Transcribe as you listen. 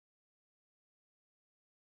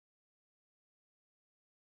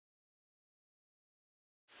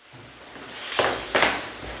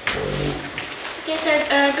Okay,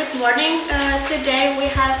 so good morning. Today we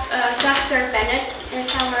have Dr. Bennett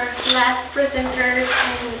as our last presenter in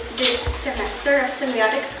this semester of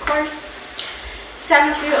Semiotics course. Some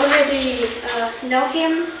of you already know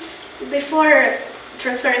him. Before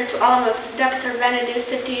transferring to Olomouc, Dr. Bennett used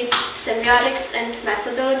to teach Semiotics and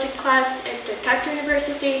Methodology class at the Tartu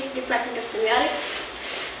University, Department of Semiotics.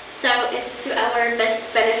 So it's to our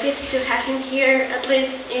best benefit to have him here, at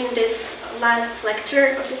least in this last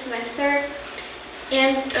lecture of the semester.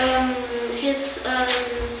 And his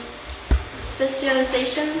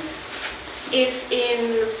specialization is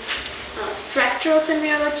in structural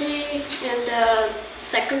semiology and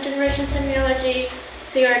second generation semiology,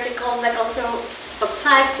 theoretical but also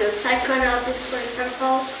applied to psychoanalysis, for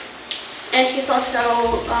example. And he's also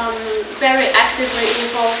very actively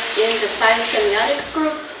involved in the biosemiotics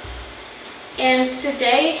group. And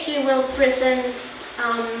today he will present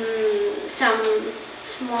some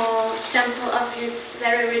small sample of his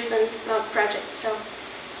very recent project. So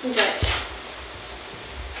enjoy.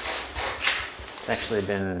 It's actually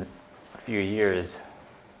been a few years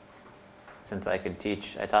since I could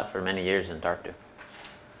teach. I taught for many years in Tartu.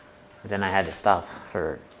 But then I had to stop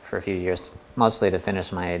for a few years, mostly to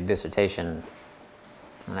finish my dissertation,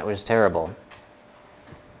 and that was terrible.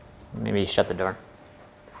 Maybe shut the door.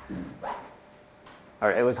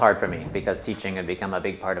 Or it was hard for me because teaching had become a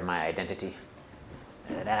big part of my identity.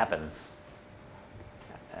 It happens.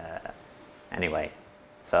 Anyway,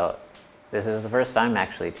 so this is the first time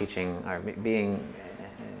actually teaching or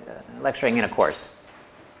lecturing in a course.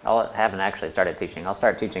 I haven't actually started teaching. I'll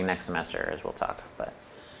start teaching next semester as we'll talk, but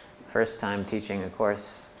first time teaching a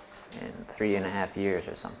course in 3.5 years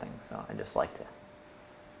or something. So I just like to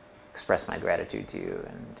express my gratitude to you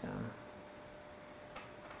and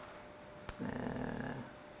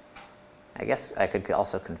I guess I could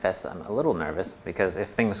also confess I'm a little nervous because if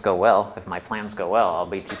things go well, if my plans go well, I'll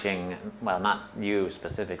be teaching, well, not you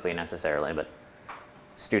specifically necessarily, but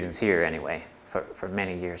students here anyway, for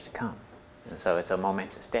many years to come. And so it's a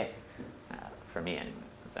momentous day for me anyway.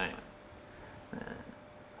 So anyway,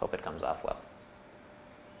 hope it comes off well.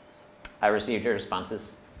 I received your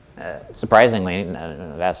responses, surprisingly,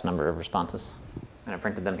 a vast number of responses, and I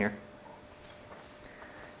printed them here.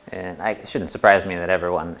 And it shouldn't surprise me that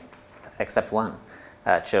everyone except one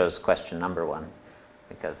chose question number 1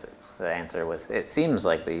 because the answer was, it seems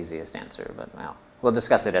like the easiest answer, but well, we'll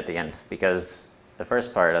discuss it at the end because the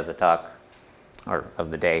first part of the talk, or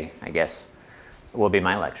of the day, I guess, will be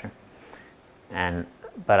my lecture.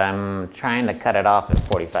 But I'm trying to cut it off at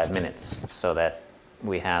 45 minutes so that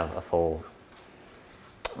we have a full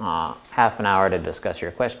half an hour to discuss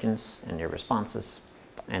your questions and your responses.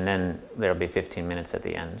 And then there'll be 15 minutes at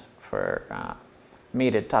the end for me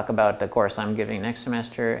to talk about the course I'm giving next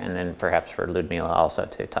semester, and then perhaps for Ludmila also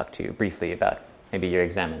to talk to you briefly about maybe your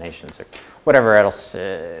examinations or whatever else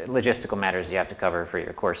logistical matters you have to cover for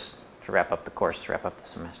your course, to wrap up the course, wrap up the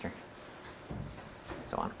semester, and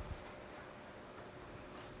so on.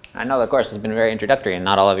 I know the course has been very introductory, and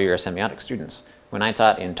not all of you are semiotic students. When I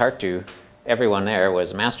taught in Tartu, everyone there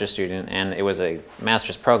was a master's student, and it was a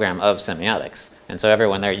master's program of semiotics. And so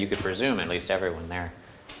everyone there, you could presume at least everyone there,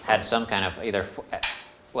 had some kind of either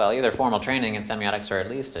formal training in semiotics or at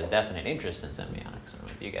least a definite interest in semiotics. And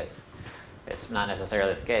with you guys, it's not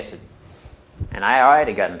necessarily the case. And I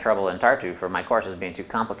already got in trouble in Tartu for my courses being too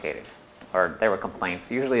complicated, or there were complaints.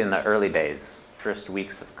 Usually in the early days, first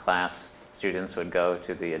weeks of class, students would go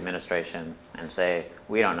to the administration and say,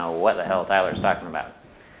 "We don't know what the hell Tyler's talking about."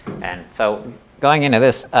 And so going into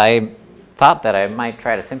this, I thought that I might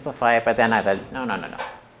try to simplify it, but then I thought, no.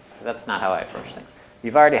 That's not how I approach things.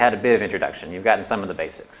 You've already had a bit of introduction. You've gotten some of the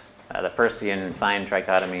basics. The Persian sign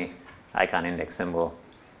trichotomy, icon index symbol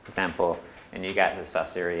example, and you got the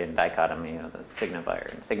Saussurian dichotomy of the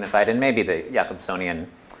signifier and signified, and maybe the Jacobsonian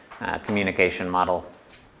communication model,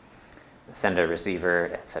 sender-receiver,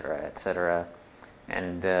 etc., etc.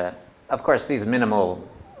 And of course, these minimal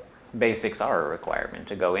basics are a requirement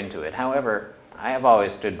to go into it. However, I have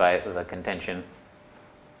always stood by the contention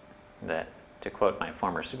that, to quote my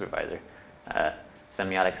former supervisor,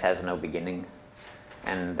 semiotics has no beginning,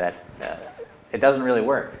 and that it doesn't really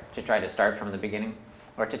work to try to start from the beginning,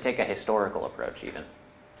 or to take a historical approach even.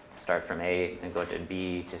 Start from A and go to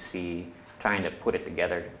B to C, trying to put it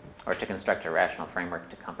together, or to construct a rational framework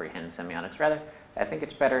to comprehend semiotics. Rather, I think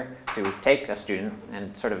it's better to take a student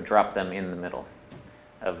and sort of drop them in the middle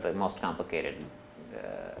of the most complicated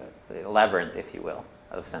the labyrinth, if you will,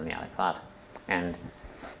 of semiotic thought, and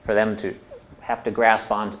for them to have to grasp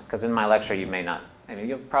on, because in my lecture you may not,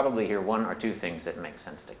 you'll probably hear 1 or 2 things that make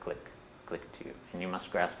sense to click to you, and you must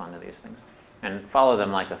grasp onto these things and follow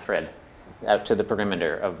them like a thread. out to the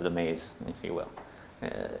perimeter of the maze, if you will.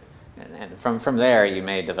 And from there, you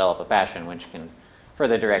may develop a passion which can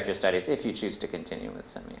further direct your studies if you choose to continue with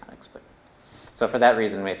semiotics. But, so for that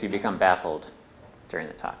reason, if you become baffled during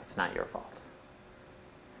the talk, it's not your fault.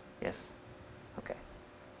 Yes? Okay.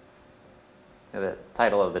 The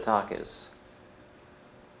title of the talk is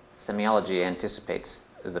Semiology Anticipates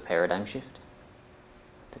the Paradigm Shift.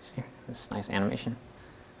 This nice animation.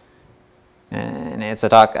 And it's a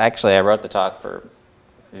talk, actually I wrote the talk for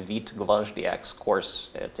Vít Gvozdiak's course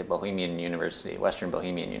at the Bohemian University, Western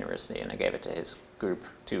Bohemian University, and I gave it to his group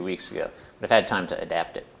 2 weeks ago. But I've had time to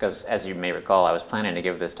adapt it, because as you may recall, I was planning to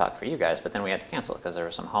give this talk for you guys, but then we had to cancel it because there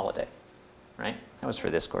was some holiday, right? That was for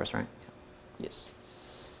this course, right? Yes.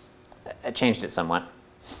 I changed it somewhat.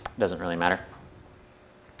 Doesn't really matter.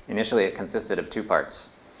 Initially, it consisted of 2 parts.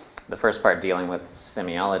 The first part dealing with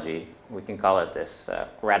semiology, we can call it this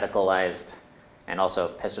radicalized and also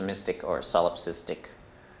pessimistic or solipsistic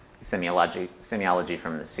semiology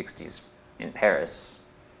from the 60s in Paris.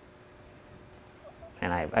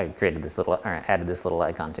 And I created this little, or added this little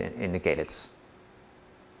icon to indicate its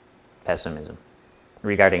pessimism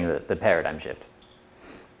regarding the paradigm shift.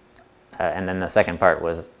 And then the second part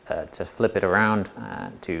was to flip it around,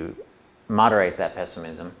 to moderate that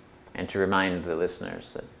pessimism, and to remind the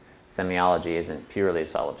listeners that semiology isn't purely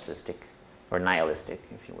solipsistic or nihilistic,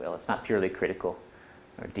 if you will. It's not purely critical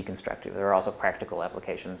or deconstructive. There are also practical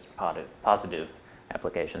applications, positive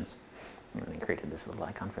applications. And I created this little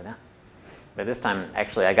icon for that. But this time,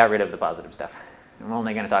 actually, I got rid of the positive stuff. I'm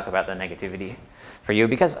only going to talk about the negativity for you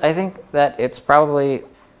because I think that it's probably,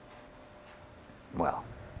 well,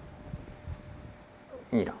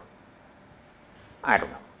 you know, I don't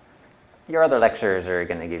know. Your other lecturers are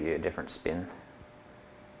going to give you a different spin.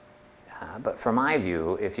 But from my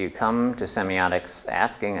view, if you come to semiotics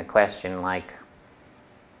asking a question like,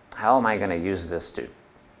 how am I going to use this to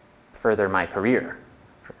further my career,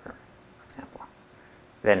 for example,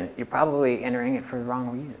 then you're probably entering it for the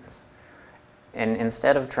wrong reasons. And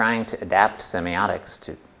instead of trying to adapt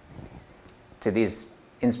semiotics to these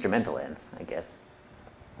instrumental ends, I guess,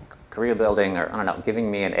 career building, or I don't know,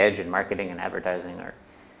 giving me an edge in marketing and advertising, or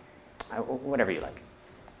whatever you like.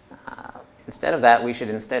 Instead of that, we should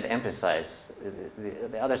instead emphasize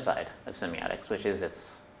the other side of semiotics, which is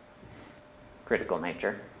its critical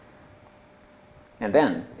nature. And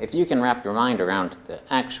then, if you can wrap your mind around the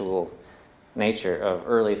actual nature of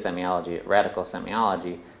early semiology, radical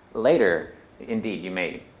semiology, later, indeed, you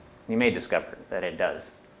may discover that it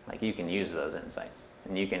does. Like, you can use those insights,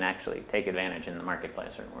 and you can actually take advantage in the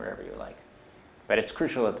marketplace or wherever you like. But it's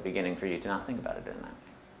crucial at the beginning for you to not think about it in that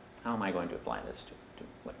way. How am I going to apply this to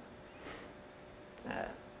what?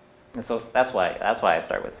 And so that's why I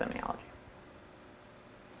start with semiology.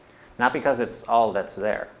 Not because it's all that's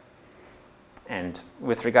there. And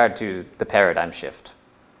with regard to the paradigm shift,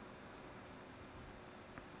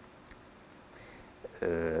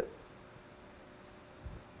 there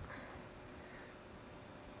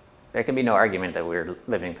can be no argument that we're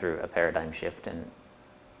living through a paradigm shift and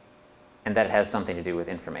that it has something to do with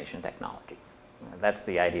information technology. That's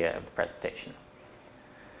the idea of the presentation.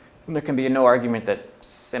 And there can be no argument that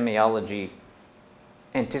semiology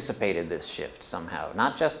anticipated this shift somehow,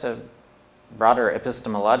 not just a broader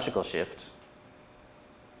epistemological shift,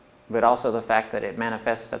 but also the fact that it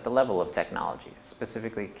manifests at the level of technology,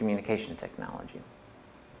 specifically communication technology.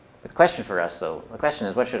 But the question for us, though, the question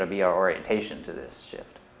is, what should be our orientation to this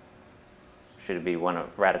shift? Should it be one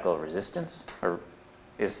of radical resistance, or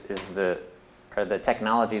are the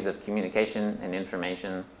technologies of communication and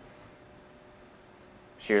information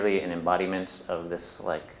surely an embodiment of this,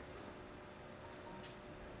 like,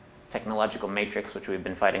 technological matrix which we've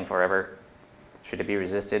been fighting forever? Should it be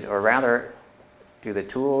resisted? Or rather, do the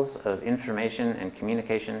tools of information and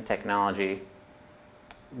communication technology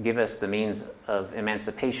give us the means of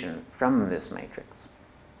emancipation from this matrix?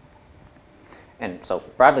 And so,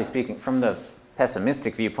 broadly speaking, from the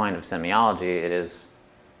pessimistic viewpoint of semiology, it is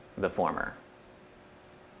the former.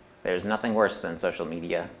 There's nothing worse than social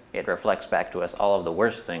media. It reflects back to us all of the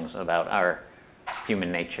worst things about our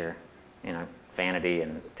human nature, you know, vanity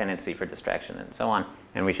and tendency for distraction and so on.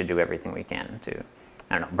 And we should do everything we can to,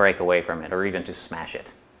 I don't know, break away from it, or even to smash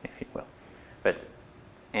it, if you will.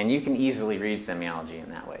 And you can easily read semiology in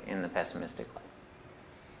that way, in the pessimistic light.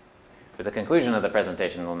 But the conclusion of the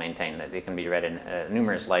presentation will maintain that it can be read in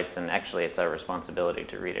numerous lights, and actually it's our responsibility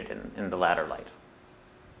to read it in the latter light,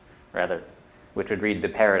 rather, which would read the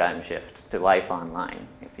paradigm shift to life online,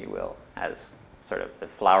 if you will, as sort of the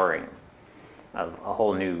flowering of a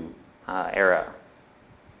whole new era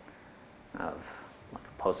of,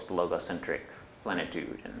 like, post-logocentric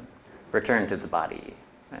plenitude and return to the body,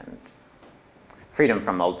 and freedom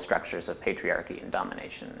from old structures of patriarchy and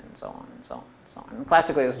domination, and so on and so on and so on. And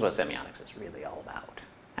classically, this is what semiotics is really all about,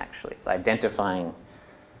 actually. It's identifying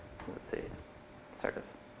the sort of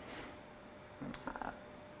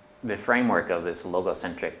the framework of this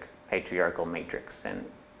logocentric patriarchal matrix and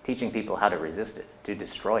teaching people how to resist it, to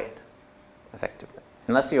destroy it effectively.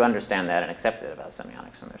 Unless you understand that and accept it about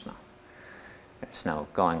semiotics, and there's no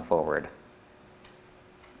going forward.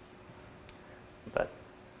 But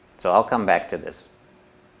so I'll come back to this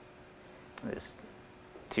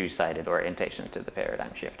two-sided orientation to the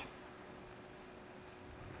paradigm shift.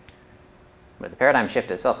 But the paradigm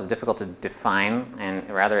shift itself is difficult to define, and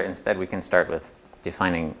rather instead we can start with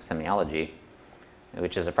defining semiology,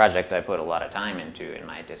 which is a project I put a lot of time into in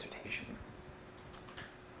my dissertation.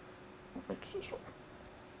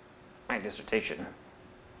 My dissertation,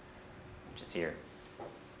 which is here,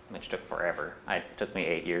 which took forever. It took me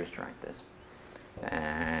 8 years to write this.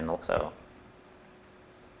 And also,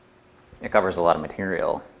 it covers a lot of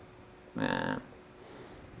material.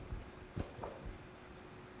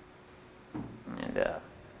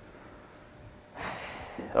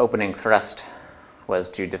 Opening thrust was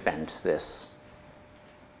to defend this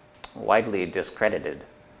widely discredited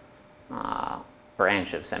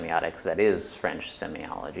branch of semiotics that is French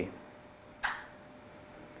semiology.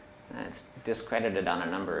 And it's discredited on a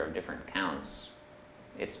number of different counts.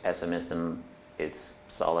 Its pessimism, its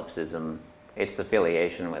solipsism, its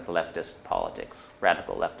affiliation with leftist politics,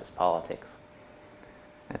 radical leftist politics,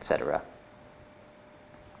 etc.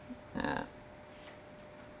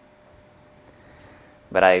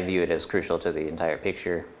 But I view it as crucial to the entire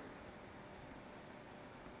picture.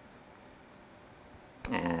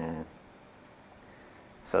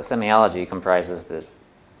 So semiology comprises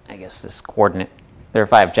this coordinate. There are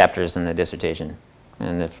 5 chapters in the dissertation,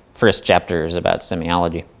 and the first chapter is about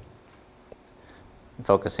semiology,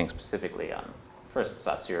 focusing specifically on first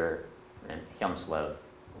Saussure and Hjelmslev,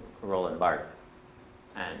 Roland Barthes,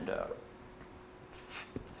 and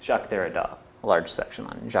Jacques Derrida, a large section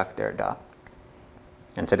on Jacques Derrida.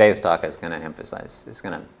 And today's talk is going to emphasize, it's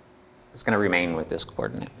going to remain with this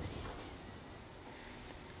coordinate.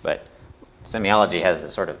 But semiology has a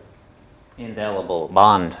sort of indelible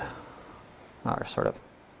bond, or sort of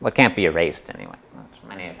what can't be erased anyway.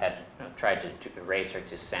 Many have tried to erase or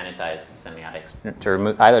to sanitize semiotics,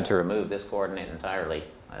 either to remove this coordinate entirely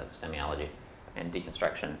of semiology and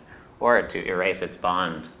deconstruction, or to erase its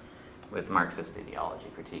bond with Marxist ideology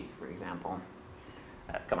critique, for example,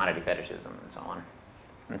 commodity fetishism, and so on,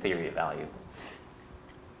 and theory of value.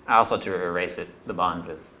 Also to erase the bond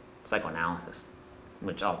with psychoanalysis,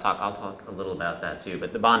 which I'll talk a little about that too,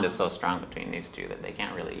 but the bond is so strong between these two that they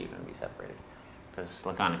can't really even be separated. Because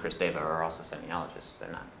Lacan and Kristeva are also semiologists,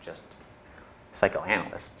 they're not just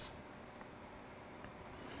psychoanalysts.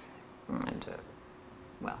 And,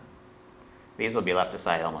 well, these will be left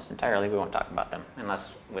aside almost entirely. We won't talk about them,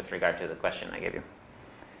 unless with regard to the question I gave you.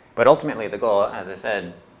 But ultimately the goal, as I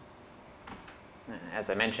said, as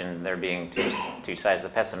I mentioned, there being two sides, the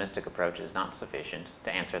pessimistic approach is not sufficient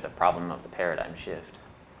to answer the problem of the paradigm shift.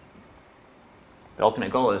 The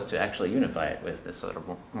ultimate goal is to actually unify it with this sort of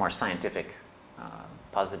more scientific,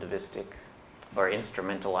 positivistic, or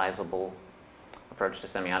instrumentalizable approach to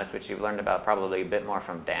semiotics, which you've learned about probably a bit more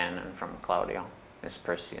from Dan and from Claudio, this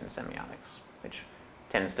Peircean semiotics, which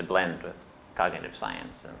tends to blend with cognitive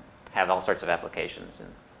science and have all sorts of applications in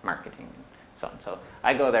marketing and so on. So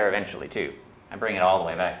I go there eventually too. I bring it all the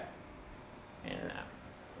way back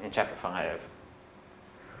in chapter 5.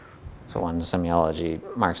 So on semiology,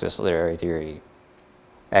 Marxist literary theory,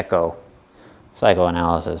 echo,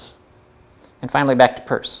 psychoanalysis, and finally back to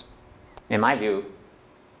Peirce. In my view,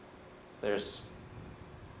 there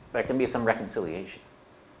can be some reconciliation,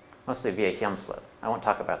 mostly via Hjelmslev. I won't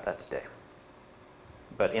talk about that today.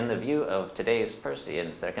 But in the view of today's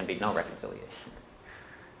Peirceans, there can be no reconciliation.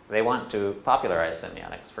 They want to popularize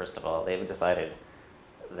semiotics, first of all. They've decided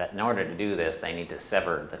that in order to do this, they need to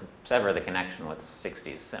sever the connection with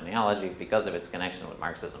 60s semiology because of its connection with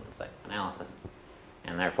Marxism and psychoanalysis.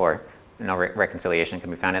 And therefore, no reconciliation can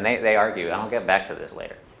be found. And they argue, and I'll get back to this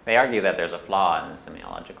later, they argue that there's a flaw in the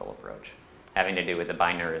semiological approach, having to do with the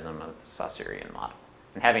binarism of the Saussurian model,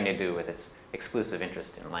 and having to do with its exclusive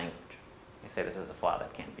interest in language. They say this is a flaw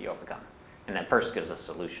that can't be overcome. And that Peirce gives a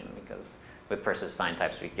solution, because with Peirce's sign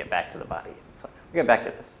types, we get back to the body. So we'll get back to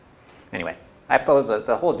this. Anyway, I pose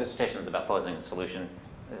the whole dissertation is about posing a solution,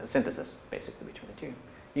 synthesis, basically, between the two,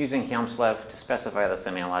 using Hjelmslev to specify the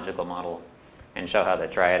semiological model and show how the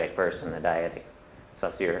triadic Peirce and the dyadic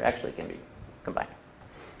Saussure actually can be combined,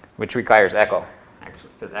 which requires echo, actually,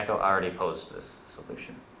 because echo already posed this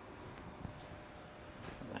solution.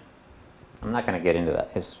 I'm not going to get into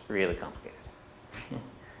that. It's really complicated.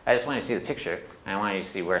 I just want you to see the picture, and I want you to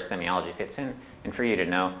see where semiology fits in, and for you to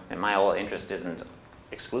know that my whole interest isn't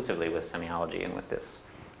exclusively with semiology and with this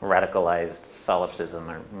radicalized solipsism,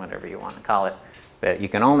 or whatever you want to call it, that you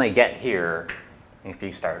can only get here if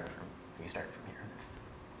you start from here.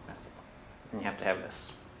 And you have to have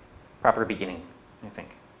this proper beginning, I think.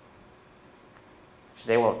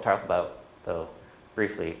 Today we'll talk about, though,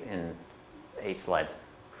 briefly in 8 slides,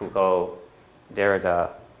 Foucault, Derrida,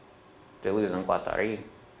 Deleuze and Guattari,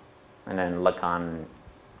 and then Lacan,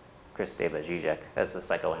 Kristeva, Zizek as the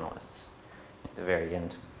psychoanalysts at the very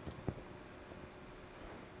end.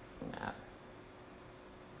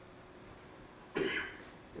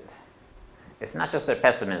 It's not just their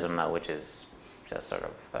pessimism, though, which is just sort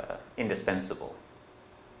of indispensable.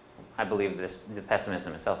 I believe the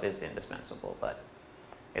pessimism itself is indispensable, but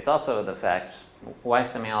it's also the fact why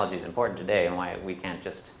semiology is important today and why we can't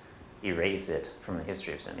just erase it from the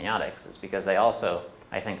history of semiotics is because they also,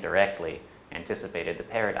 I think, directly anticipated the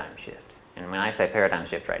paradigm shift. And when I say paradigm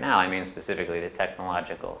shift right now, I mean specifically the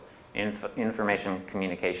technological, information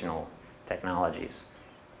communicational technologies,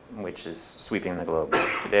 which is sweeping the globe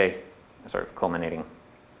today, sort of culminating.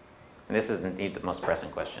 And this is indeed the most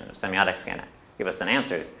pressing question. If semiotics can give us an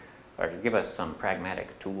answer or give us some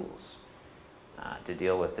pragmatic tools to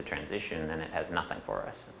deal with the transition, then it has nothing for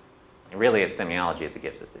us. And really, it's semiology that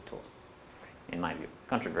gives us the tools, in my view.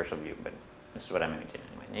 Controversial view, but this is what I'm maintaining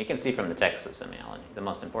anyway. And you can see from the texts of semiology, the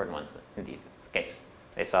most important ones, indeed, it's the case.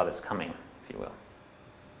 They saw this coming, if you will.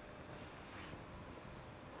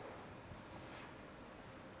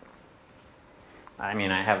 I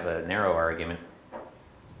mean, I have a narrow argument.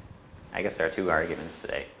 I guess there are 2 arguments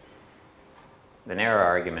today. The narrow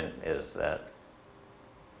argument is that,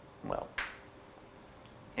 well,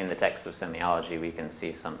 in the texts of semiology, we can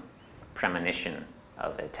see some premonition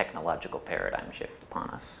of a technological paradigm shift upon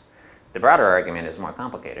us. The broader argument is more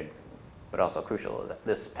complicated, but also crucial. That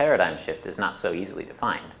this paradigm shift is not so easily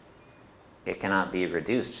defined. It cannot be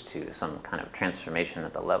reduced to some kind of transformation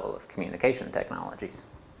at the level of communication technologies,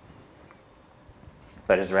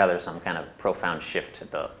 but is rather some kind of profound shift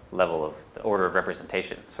at the level of the order of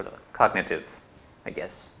representation, sort of cognitive, I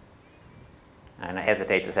guess. And I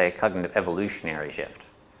hesitate to say cognitive evolutionary shift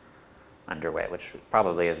underway, which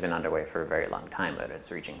probably has been underway for a very long time, but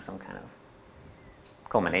it's reaching some kind of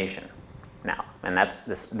culmination now. And that's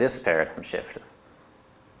this paradigm shift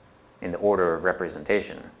in the order of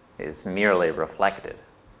representation is merely reflected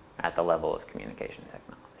at the level of communication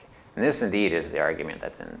technology. And this indeed is the argument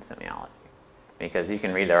that's in semiology, because you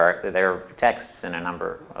can read their texts in a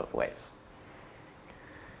number of ways.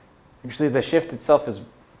 Actually, the shift itself is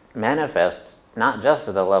manifest not just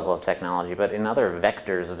at the level of technology, but in other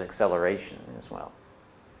vectors of acceleration as well,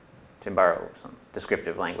 to borrow some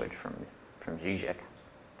descriptive language from Zizek.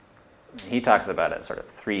 He talks about a sort of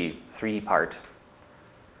three-part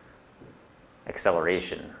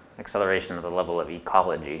acceleration. Acceleration at the level of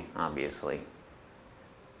ecology, obviously,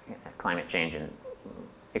 climate change and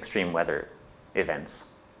extreme weather events,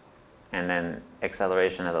 and then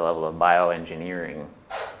acceleration at the level of bioengineering,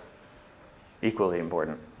 equally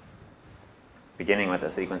important, beginning with the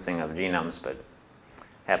sequencing of genomes, but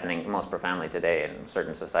happening most profoundly today in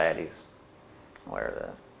certain societies where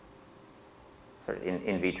the sort of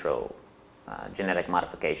in vitro genetic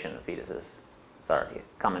modification of fetuses is already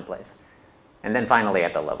commonplace. And then finally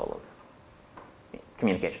at the level of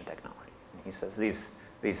communication technology. He says these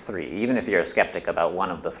 3, even if you're a skeptic about one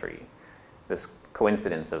of the 3, this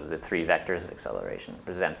coincidence of the 3 vectors of acceleration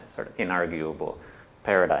presents a sort of inarguable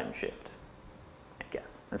paradigm shift, I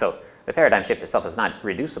guess. And so the paradigm shift itself is not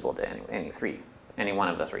reducible to any one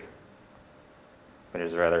of the 3, but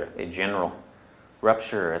is rather a general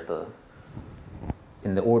rupture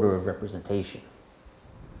in the order of representation,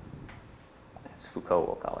 as Foucault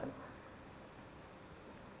will call it.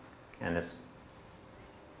 And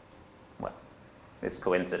this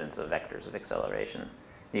coincidence of vectors of acceleration,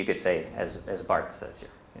 you could say, as Barthes says here,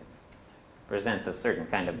 it presents a certain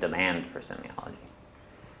kind of demand for semiology.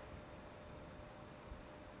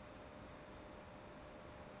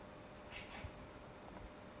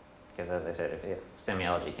 Because as I said, if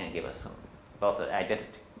semiology can't give us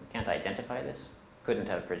can't identify this, couldn't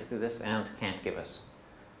have predicted this, and can't give us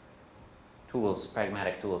tools,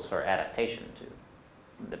 pragmatic tools for adaptation to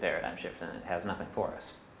the paradigm shift, then it has nothing for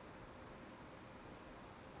us.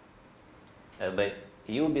 But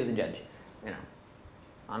you will be the judge.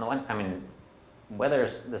 On the one, I mean, whether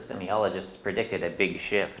the semiologists predicted a big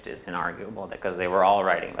shift is inarguable because they were all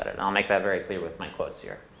writing about it. And I'll make that very clear with my quotes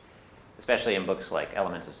here, especially in books like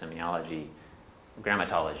Elements of Semiology,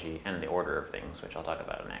 grammatology and the order of things, which I'll talk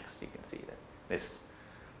about next, you can see that this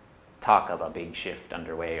talk of a big shift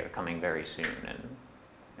underway or coming very soon, and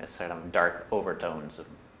this sort of dark overtones of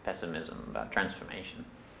pessimism about transformation.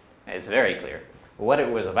 It's very clear. What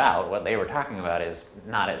it was about, what they were talking about, is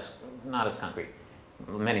not as concrete.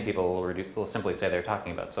 Many people will simply say they're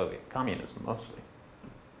talking about Soviet communism mostly,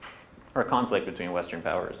 or a conflict between Western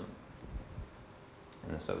powers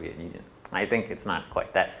and the Soviet Union. I think it's not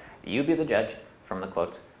quite that. You be the judge from the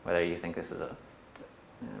quotes whether you think this is a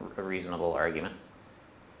reasonable argument.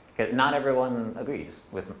 Because not everyone agrees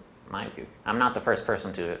with my view. I'm not the first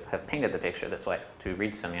person to have painted the picture this way, to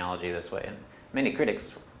read semiology this way. And many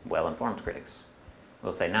critics, well-informed critics,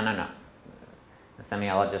 will say, no, no, no. The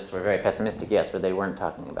semiologists were very pessimistic, yes, but they weren't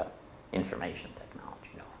talking about information technology,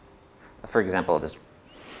 no. For example, this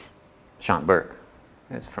Sean Burke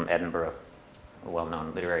is from Edinburgh, a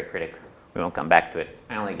well-known literary critic. We won't come back to it.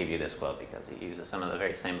 I only give you this quote because he uses some of the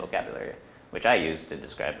very same vocabulary which I use to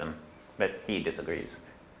describe them, but he disagrees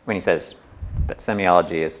when he says that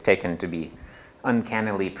semiology is taken to be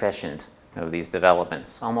uncannily prescient of these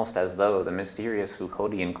developments, almost as though the mysterious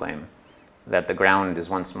Foucauldian claim that the ground is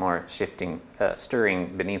once more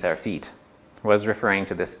stirring beneath our feet was referring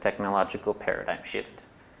to this technological paradigm shift.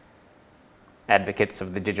 Advocates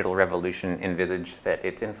of the digital revolution envisage that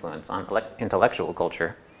its influence on intellectual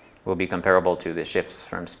culture will be comparable to the shifts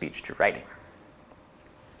from speech to writing.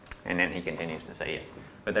 And then he continues to say, yes,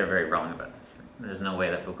 but they're very wrong about this. There's no way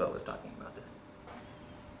that Foucault was talking about this.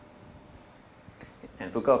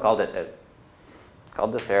 And Foucault called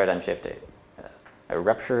this paradigm shift a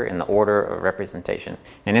rupture in the order of representation.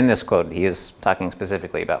 And in this quote, he is talking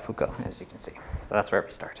specifically about Foucault, as you can see. So that's where we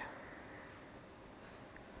start.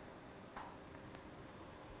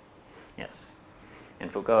 Yes. In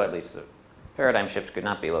Foucault, at least, the paradigm shift could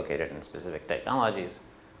not be located in specific technologies,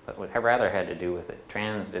 but would have rather had to do with a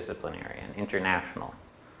transdisciplinary and international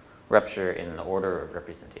rupture in the order of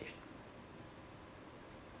representation.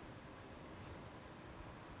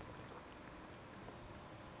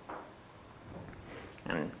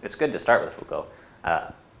 And it's good to start with Foucault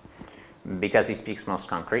because he speaks most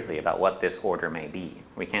concretely about what this order may be.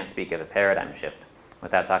 We can't speak of a paradigm shift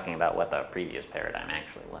without talking about what the previous paradigm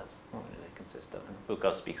actually was. What did it consist of? And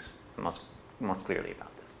Foucault speaks most clearly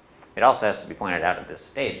about this. It also has to be pointed out at this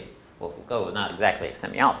stage, well, Foucault was not exactly a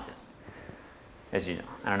semiologist, as you know.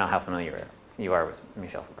 I don't know how familiar you are with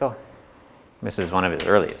Michel Foucault. This is one of his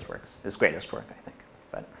earliest works, his greatest work, I think.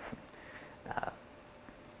 But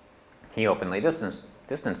he openly distanced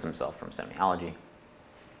himself from semiology.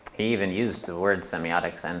 He even used the words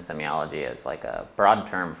semiotics and semiology as like a broad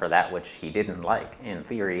term for that which he didn't like in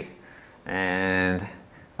theory. And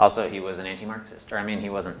also he was an anti-Marxist. Or I mean, he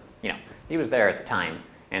wasn't, he was there at the time.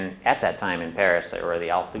 And at that time in Paris, there were the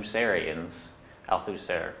Althusserians.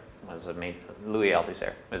 Louis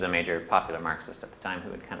Althusser was a major popular Marxist at the time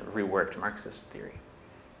who had kind of reworked Marxist theory.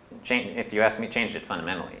 If you ask me, changed it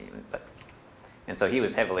fundamentally even. And so he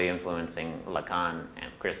was heavily influencing Lacan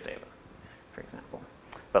and Kristeva, for example.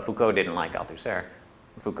 But Foucault didn't like Althusser.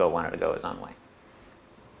 Foucault wanted to go his own way.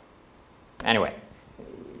 Anyway,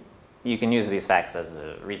 you can use these facts as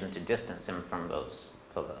a reason to distance him from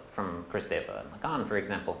from Kristeva and Lacan, for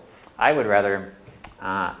example. I would rather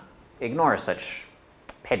ignore such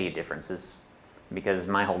petty differences because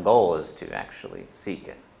my whole goal is to actually seek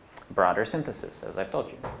a broader synthesis, as I've told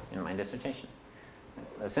you in my dissertation.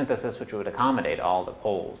 A synthesis which would accommodate all the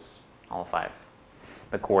poles, all five,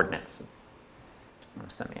 the coordinates of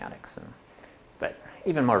semiotics. But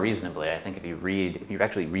even more reasonably, I think if you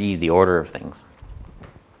actually read the order of things,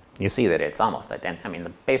 you see that it's almost identical. I mean,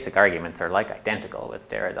 the basic arguments are like identical with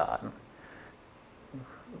Derrida,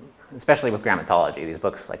 especially with grammatology. These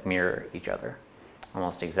books like mirror each other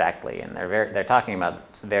almost exactly, and they're talking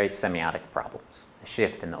about very semiotic problems, a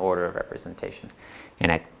shift in the order of representation.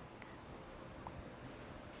 And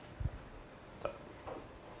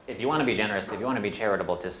if you want to be generous, if you want to be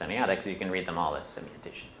charitable to semiotics, you can read them all as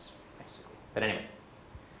semioticians, basically. But anyway,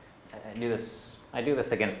 I do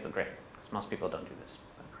this against the grain, because most people don't do this.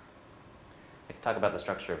 But I can talk about the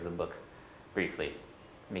structure of the book briefly,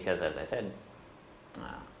 because as I said,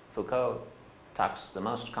 Foucault talks the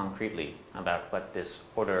most concretely about what this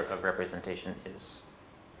order of representation is.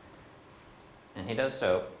 And he does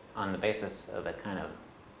so on the basis of a kind of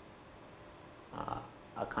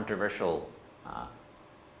a controversial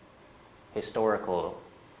historical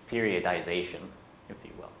periodization, if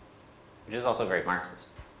you will, which is also very Marxist.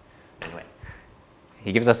 Anyway,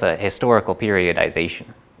 he gives us a historical periodization.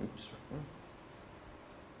 Oops.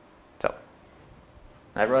 So,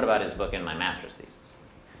 I wrote about his book in my master's thesis.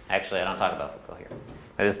 Actually, I don't talk about Foucault here.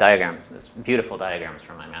 But this diagram, this beautiful diagrams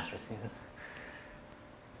from my master's thesis.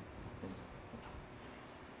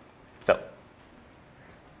 So,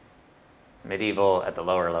 medieval at the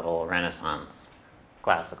lower level, Renaissance,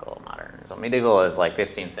 classical, modern. So medieval is like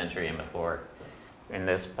 15th century and before in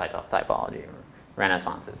this typology.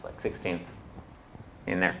 Renaissance is like 16th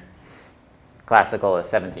in there. Classical is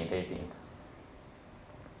 17th, 18th.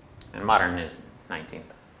 And modern is 19th.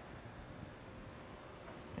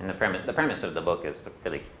 And the premise of the book is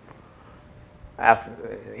really,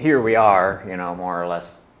 here we are, you know, more or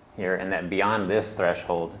less here, and that beyond this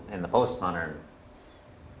threshold in the postmodern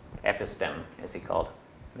episteme, as he called,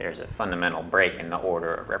 there's a fundamental break in the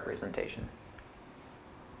order of representation.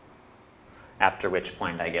 After which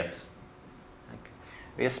point, I guess, like,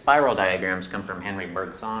 these spiral diagrams come from Henry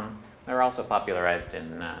Bergson. They're also popularized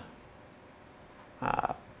in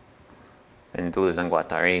Deleuze and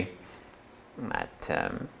Guattari,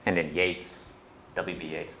 and in Yeats, W.B.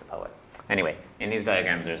 Yeats, the poet. Anyway, in these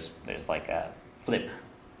diagrams, there's like a flip.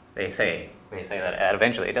 They say that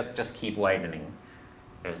eventually it doesn't just keep widening.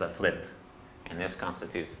 There's a flip, and this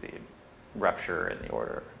constitutes the rupture in the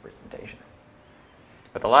order of representation.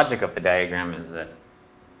 But the logic of the diagram is that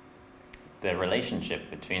the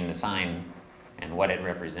relationship between the sign and what it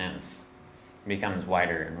represents becomes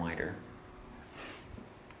wider and wider.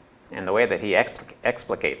 And the way that he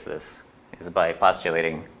explicates this is by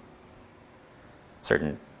postulating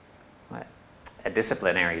a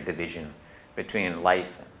disciplinary division between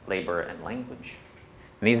life, labor, and language.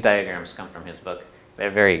 And these diagrams come from his book. They're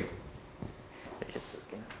very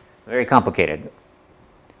complicated.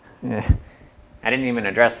 I didn't even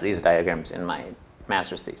address these diagrams in my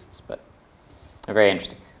master's thesis, but they're very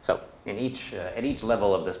interesting. So at each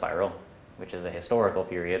level of the spiral, which is a historical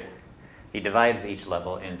period, he divides each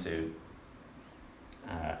level into,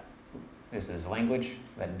 this is language,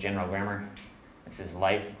 that general grammar, this is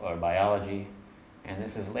life or biology, and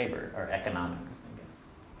this is labor or economics, I guess.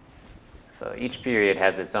 So each period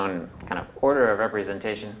has its own kind of order of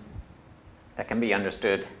representation that can be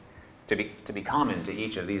understood to be common to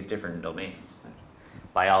each of these different domains.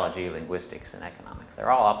 Biology, linguistics, and economics.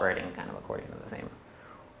 They're all operating kind of according to the same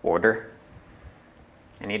order.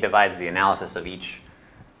 And he divides the analysis of each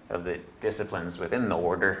of the disciplines within the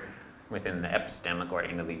order, within the episteme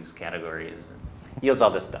according to these categories, and yields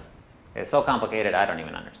all this stuff. It's so complicated, I don't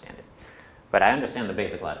even understand it. But I understand the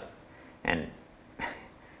basic logic. And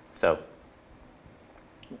so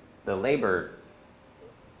the labor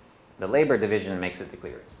division makes it the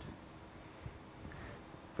clearest.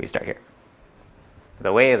 If we start here.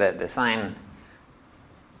 The way that the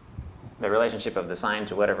relationship of the sign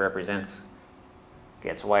to what it represents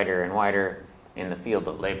gets wider and wider in the field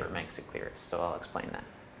of labor makes it clearest. So I'll explain that.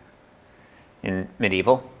 In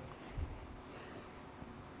medieval,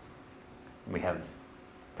 we have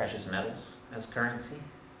precious metals as currency,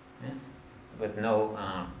 yes, with no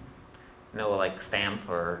like stamp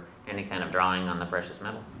or any kind of drawing on the precious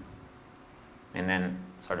metal. And then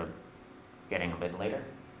sort of getting a bit later,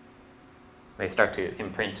 they start to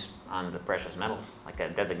imprint on the precious metals, like a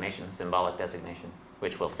designation, symbolic designation,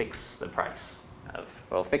 which will fix the price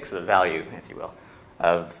will fix the value, if you will,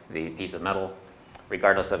 of the piece of metal,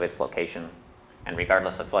 regardless of its location, and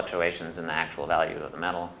regardless of fluctuations in the actual value of the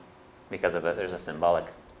metal. Because of it, there's a symbolic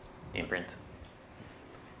imprint.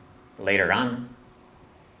 Later on,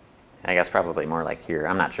 I guess probably more like here,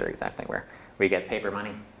 I'm not sure exactly where, we get paper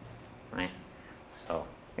money, right? So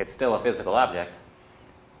it's still a physical object.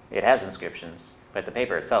 It has inscriptions, but the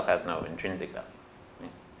paper itself has no intrinsic value.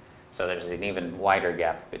 Right? So there's an even wider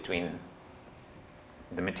gap between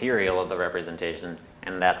the material of the representation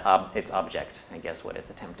and that its object, I guess what it's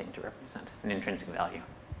attempting to represent, an intrinsic value.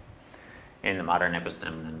 In the modern episteme,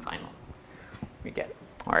 and then final, we get,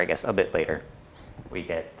 or I guess a bit later, we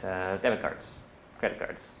get debit cards, credit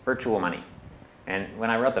cards, virtual money. And when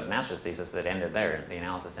I wrote the master's thesis, it ended there, the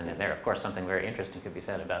analysis ended there. Of course, something very interesting could be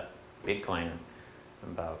said about Bitcoin,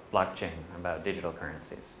 about blockchain, about digital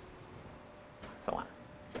currencies, so on.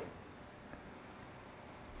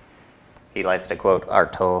 He likes to quote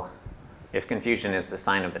Artaud, "If confusion is the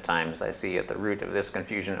sign of the times, I see at the root of this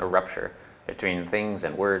confusion a rupture between things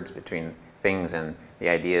and words, between things and the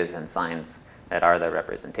ideas and signs that are the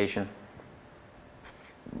representation."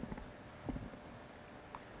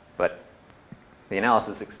 But the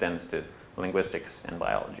analysis extends to linguistics and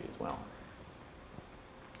biology as well.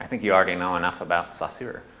 I think you already know enough about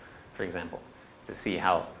Saussure, for example, to see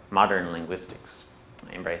how modern linguistics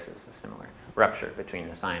embraces a similar rupture between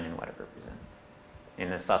the sign and what it represents. In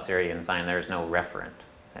the Saussurean sign, there is no referent.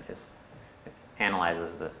 That is, it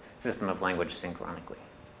analyzes the system of language synchronically.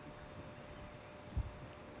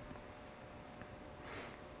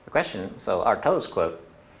 question, so Artaud's quote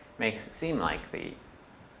makes it seem like the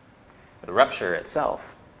rupture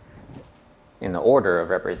itself in the order of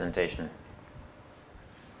representation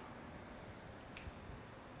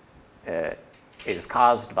is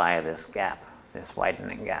caused by this gap, this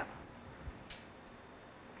widening gap.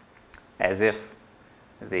 As if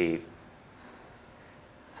the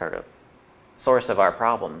sort of source of our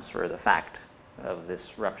problems were the fact of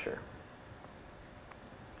this rupture.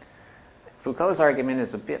 Foucault's argument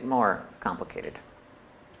is a bit more complicated.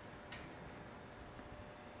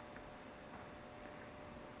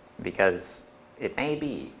 Because it may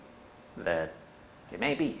be that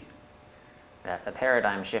the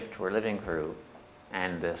paradigm shift we're living through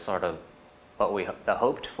and the sort of the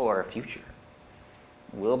hoped for future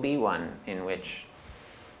will be one in which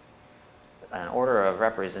an order of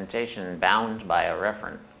representation bound by a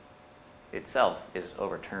referent itself is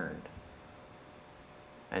overturned.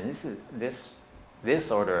 And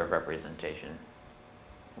this order of representation,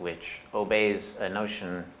 which obeys a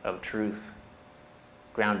notion of truth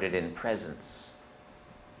grounded in presence,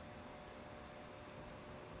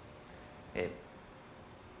 it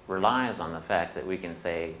relies on the fact that we can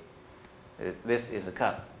say, this is a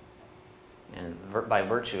cup. And by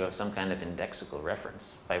virtue of some kind of indexical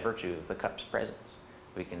reference, by virtue of the cup's presence,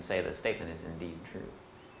 we can say the statement is indeed true.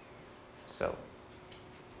 So,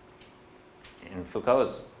 in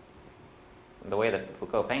the way that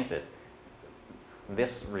Foucault paints it,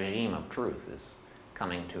 this regime of truth is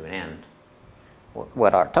coming to an end.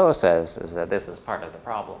 What Artaud says is that this is part of the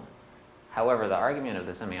problem. However, the argument of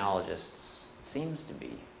the semiologists seems to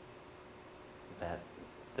be that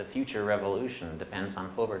the future revolution depends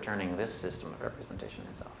on overturning this system of representation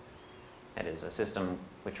itself. That is, a system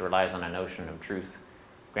which relies on a notion of truth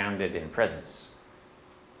grounded in presence.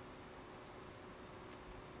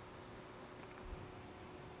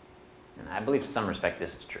 And I believe to some respect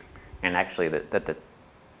this is true. And actually that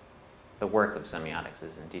the work of semiotics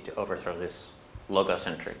is indeed to overthrow this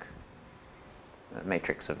logocentric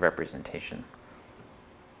matrix of representation.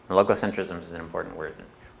 Logocentrism is an important word.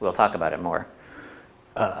 We'll talk about it more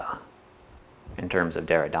in terms of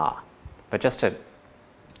Derrida. But just to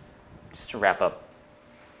wrap up,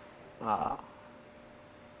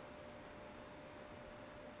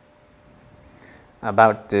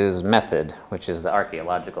 about his method, which is the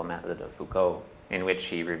archaeological method of Foucault, in which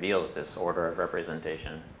he reveals this order of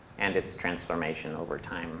representation and its transformation over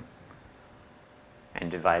time,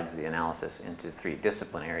 and divides the analysis into three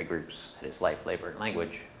disciplinary groups, that is life, labor, and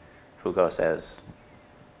language. Foucault says,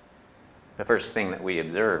 the first thing that we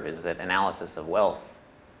observe is that analysis of wealth,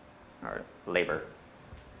 or labor,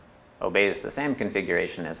 obeys the same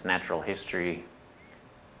configuration as natural history,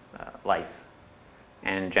 life,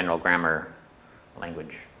 and general grammar,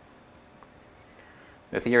 language.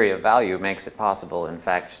 The theory of value makes it possible, in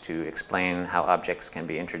fact, to explain how objects can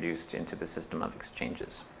be introduced into the system of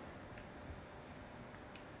exchanges.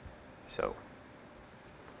 So,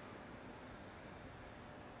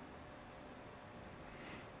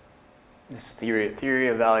 this theory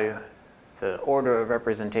of value, the order of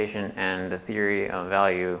representation and the theory of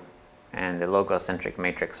value and the logocentric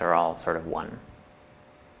matrix are all sort of one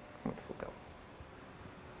with Foucault.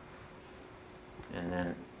 And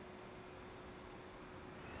then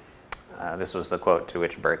this was the quote to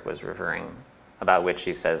which Burke was referring, about which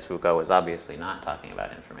he says Foucault was obviously not talking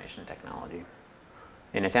about information technology.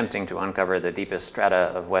 In attempting to uncover the deepest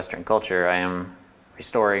strata of Western culture, I am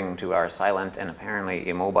restoring to our silent and apparently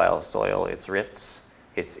immobile soil its rifts,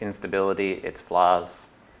 its instability, its flaws,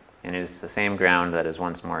 and it is the same ground that is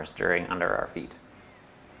once more stirring under our feet.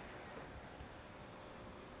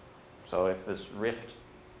 So if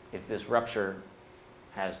this rupture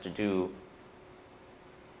has to do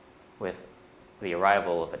with the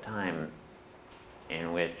arrival of a time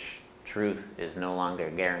in which truth is no longer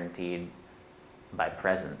guaranteed by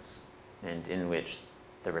presence, and in which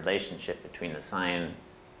the relationship between the sign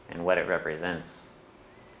and what it represents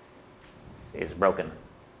is broken.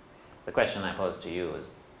 The question I pose to you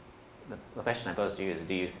is,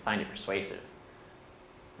 do you find it persuasive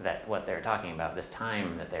that what they're talking about, this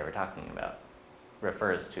time that they were talking about,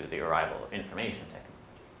 refers to the arrival of information technology?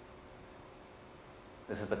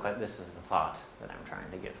 This is the thought that I'm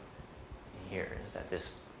trying to give here, is that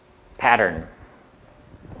this pattern,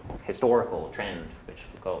 historical trend, which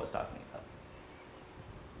Foucault was talking about,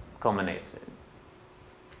 culminates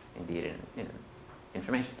indeed in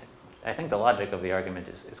information technology. I think the logic of the argument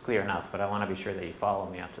is clear enough, but I want to be sure that you follow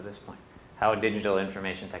me up to this point. How digital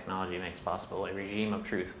information technology makes possible a regime of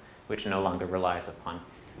truth which no longer relies upon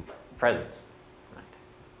presence. Right?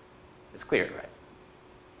 It's clear, right?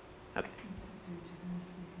 Okay.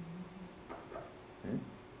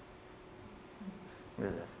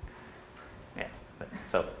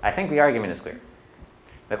 I think the argument is clear.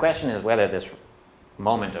 The question is whether this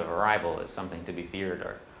moment of arrival is something to be feared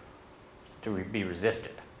or to be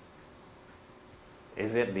resisted.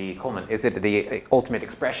 Is it the ultimate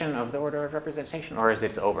expression of the order of representation, or is it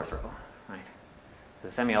its overthrow? Right? The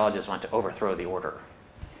semiologists want to overthrow the order.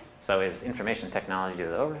 So is information technology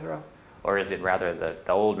the overthrow, or is it rather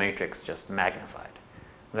the old matrix just magnified?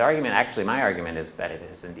 The argument, actually my argument, is that it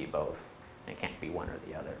is indeed both. It can't be one or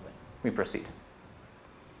the other, but we proceed.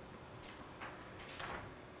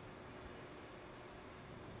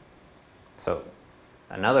 So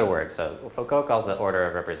another word, so Foucault calls it order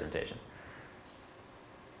of representation.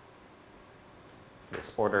 This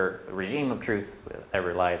order, the regime of truth that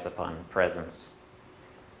relies upon presence.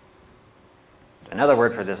 Another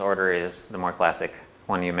word for this order is the more classic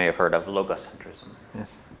one you may have heard of, logocentrism.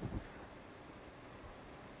 Yes.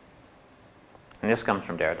 And this comes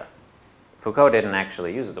from Derrida. Foucault didn't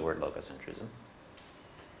actually use the word logocentrism,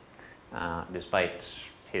 despite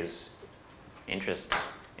his interest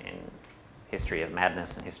in history of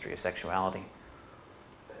madness and history of sexuality,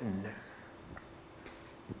 and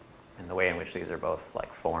the way in which these are both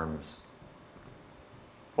like forms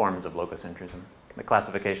of logocentrism, the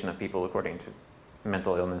classification of people according to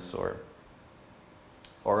mental illness or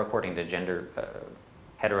according to gender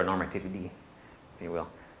heteronormativity, if you will.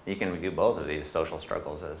 You can view both of these social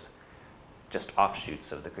struggles as just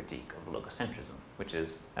offshoots of the critique of logocentrism, which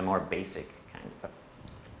is a more basic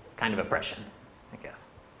kind of oppression, I guess.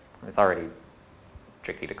 It's already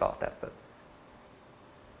tricky to call it that, but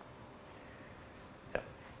so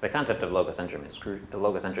the concept of logocentrism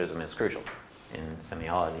is crucial in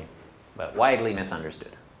semiology, but widely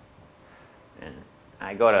misunderstood. And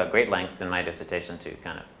I go to great lengths in my dissertation to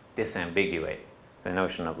kind of disambiguate the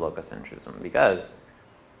notion of logocentrism, because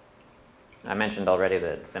I mentioned already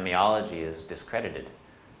that semiology is discredited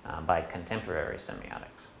by contemporary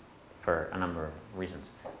semiotics for a number of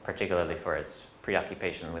reasons, particularly for its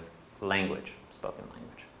preoccupation with language, spoken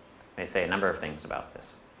language. They say a number of things about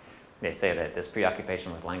this. They say that this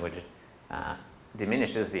preoccupation with language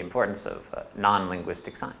diminishes the importance of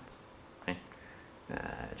non-linguistic signs, okay?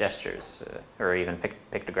 Gestures, or even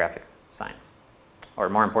pictographic signs, or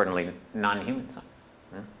more importantly, non-human signs.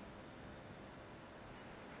 Yeah?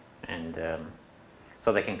 And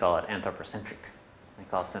so they can call it anthropocentric. They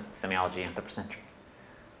call semiology anthropocentric,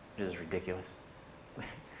 which is ridiculous.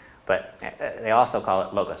 But they also call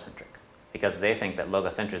it logocentric, because they think that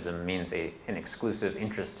logocentrism means an exclusive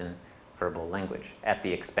interest in verbal language at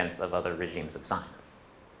the expense of other regimes of signs,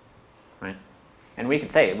 right? And we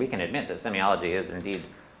can admit that semiology is indeed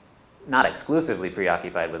not exclusively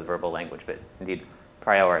preoccupied with verbal language, but indeed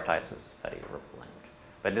prioritizes the study of verbal language.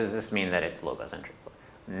 But does this mean that it's logocentric?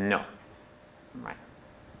 No, right?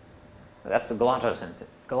 That's the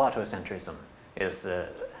glottocentrism is the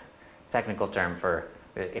technical term for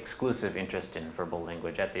exclusive interest in verbal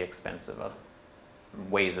language at the expense of other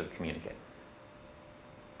ways of communicating.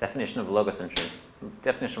 Definition of logocentrism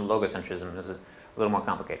is a little more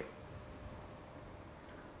complicated.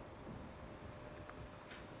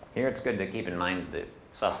 Here it's good to keep in mind the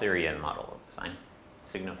Saussurian model of sign,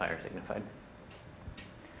 signifier, signified.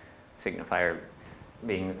 Signifier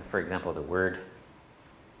being, for example, the word,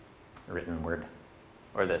 the written word,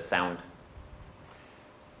 or the sound,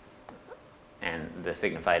 and the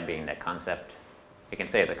signified being that concept. You can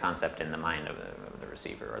say the concept in the mind of the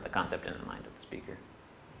receiver, or the concept in the mind of the speaker.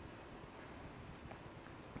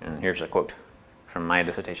 And here's a quote from my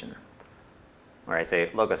dissertation, where I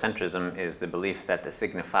say, logocentrism is the belief that the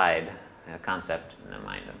signified concept in the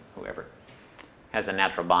mind of whoever has a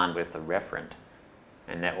natural bond with the referent,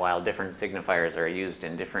 and that while different signifiers are used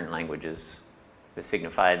in different languages, the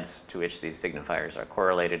signifieds to which these signifiers are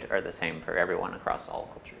correlated are the same for everyone across all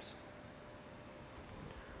cultures.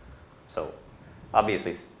 So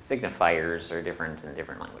obviously signifiers are different in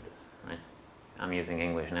different languages, right? I'm using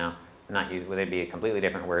English now. Would they be completely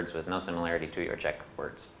different words with no similarity to your Czech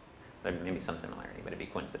words? There may be some similarity, but it'd be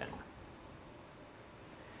coincidental.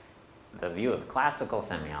 The view of classical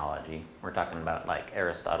semiology, we're talking about like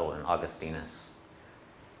Aristotle and Augustinus.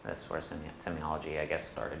 That's where semiology, I guess,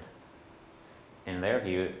 started. In their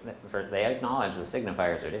view, they acknowledge the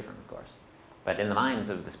signifiers are different, of course. But in the minds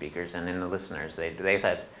of the speakers and in the listeners, they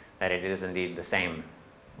said that it is indeed the same,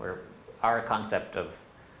 where our concept of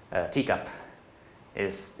teacup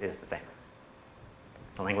is the same.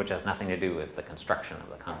 The language has nothing to do with the construction of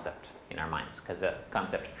the concept in our minds, because the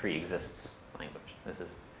concept pre-exists language. This is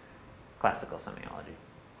classical semiology.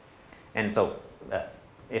 And so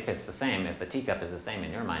if it's the same, if the teacup is the same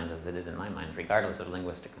in your minds as it is in my mind, regardless of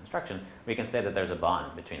linguistic construction, we can say that there's a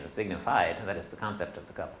bond between the signified, that is the concept of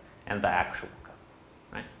the cup, and the actual cup,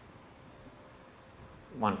 right?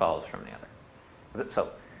 one follows from the other.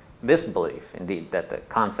 So this belief, indeed, that the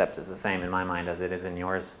concept is the same in my mind as it is in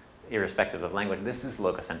yours, irrespective of language, this is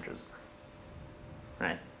logocentrism,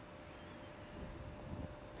 right?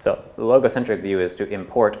 So the logocentric view is to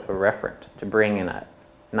import a referent, to bring in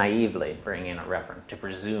naively bring in a referent, to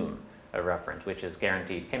presume a referent, which is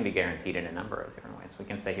guaranteed, can be guaranteed in a number of different ways. We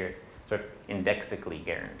can say here, sort of indexically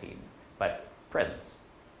guaranteed, but presence,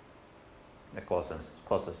 the closest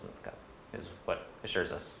of the cup, is what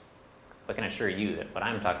assures us. I can assure you that what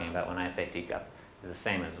I'm talking about when I say teacup is the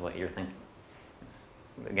same as what you're thinking. It's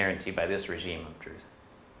guaranteed by this regime of truth.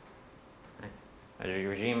 Right? A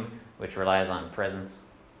regime which relies on presence.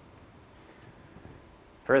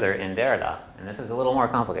 Further, in Derrida, and this is a little more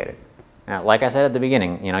complicated. Now, like I said at the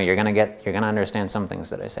beginning, you're going to understand some things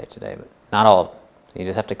that I say today, but not all of them. So you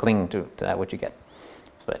just have to cling to that what you get.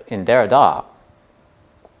 But in Derrida,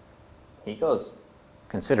 he goes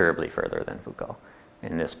considerably further than Foucault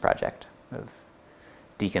in this project of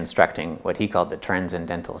deconstructing what he called the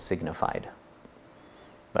transcendental signified.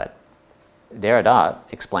 But Derrida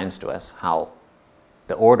explains to us how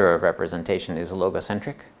the order of representation is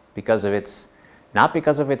logocentric not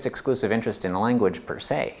because of its exclusive interest in language per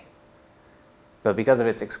se, but because of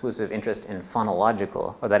its exclusive interest in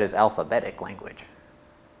phonological, or that is alphabetic language.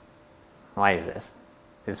 Why is this?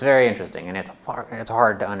 It's very interesting, and it's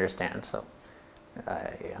hard to understand. So,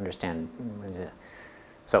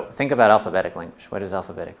 So think about alphabetic language. What is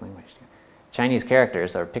alphabetic language? Chinese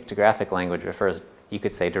characters or pictographic language refers, you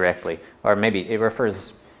could say directly, or maybe it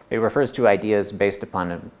refers to ideas based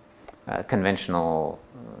upon a conventional.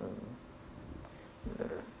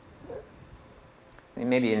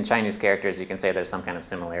 Maybe in Chinese characters you can say there's some kind of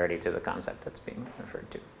similarity to the concept that's being referred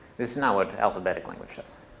to. This is not what alphabetic language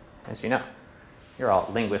does. As you know, you're all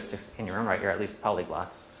linguists in your own right. You're at least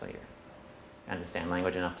polyglots, so you understand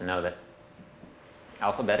language enough to know that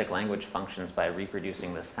alphabetic language functions by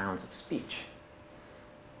reproducing the sounds of speech.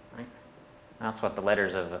 Right? That's what the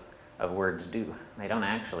letters of words do. They don't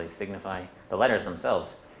actually signify the letters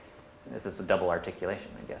themselves. This is a double articulation,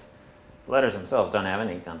 I guess. The letters themselves don't have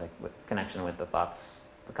any connection with the thoughts,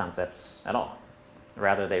 the concepts at all.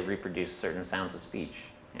 Rather, they reproduce certain sounds of speech,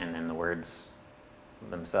 and then the words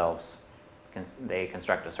themselves, they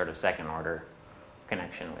construct a sort of second-order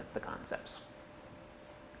connection with the concepts.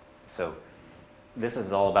 So this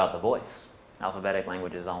is all about the voice. Alphabetic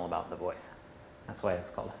language is all about the voice. That's why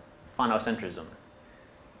it's called phonocentrism.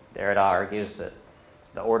 Derrida argues that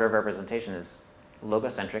the order of representation is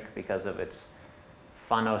logocentric because of its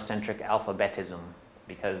phonocentric alphabetism,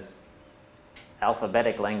 because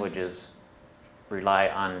alphabetic languages rely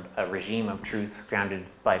on a regime of truth grounded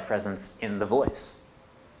by presence in the voice.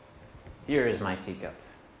 Here is my teacup.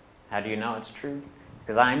 How do you know it's true?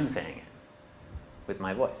 Because I'm saying it with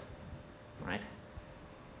my voice, right?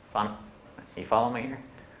 You follow me here?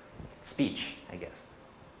 Speech, I guess.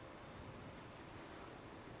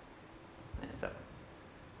 And so,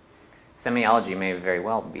 semiology may very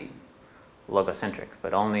well be logocentric,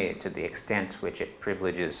 but only to the extent which it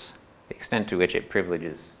privileges,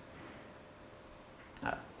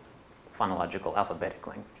 phonological alphabetic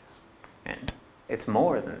languages. And it's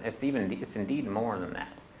indeed more than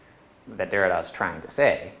that Derrida is trying to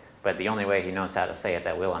say, but the only way he knows how to say it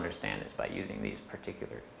that we'll understand is by using these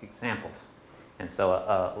particular examples. And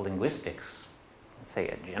so linguistics, let's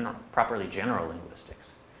say properly general linguistics,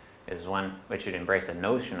 is one which should embrace a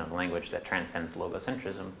notion of language that transcends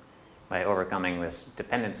logocentrism by overcoming this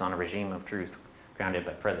dependence on a regime of truth grounded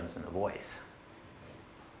by presence in the voice.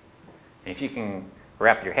 And if you can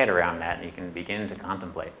wrap your head around that, you can begin to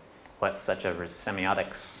contemplate what such a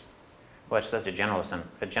semiotics, what such a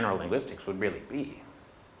general linguistics would really be.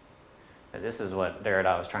 But this is what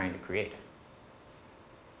Derrida was trying to create.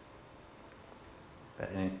 But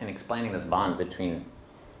in explaining this bond between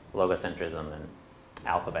logocentrism and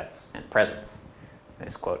alphabets and presence,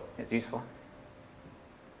 this quote is useful,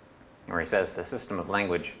 where he says, the system of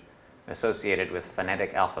language associated with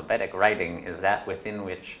phonetic alphabetic writing is that within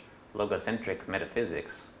which logocentric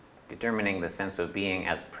metaphysics, determining the sense of being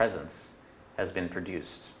as presence, has been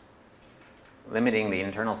produced. Limiting the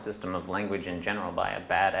internal system of language in general by a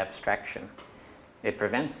bad abstraction, it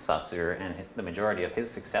prevents Saussure and the majority of his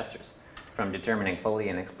successors from determining fully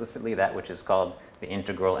and explicitly that which is called the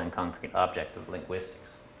integral and concrete object of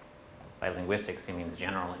linguistics. By linguistics, he means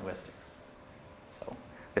general linguistics. So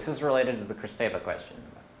this is related to the Kristeva question.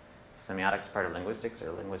 Semiotics part of linguistics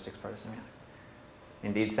or linguistics part of semiotics?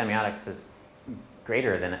 Indeed, semiotics is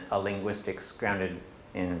greater than a linguistics grounded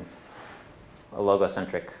in a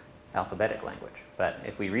logocentric alphabetic language. But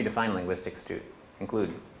if we redefine linguistics to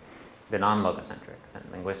include the non-logocentric, then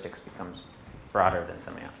linguistics becomes broader than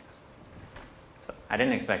semiotics. So I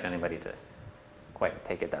didn't expect anybody to quite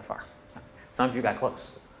take it that far. Some of you got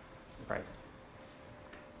close. Surprising.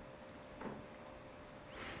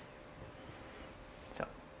 So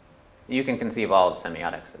you can conceive all of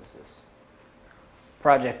semiotics as this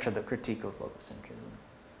project for the critique of logocentrism.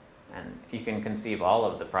 And you can conceive all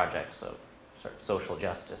of the projects of sort of social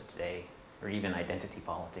justice today, or even identity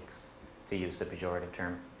politics, to use the pejorative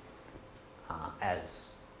term, as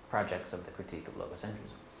projects of the critique of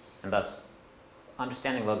logocentrism. And thus,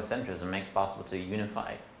 understanding logocentrism makes possible to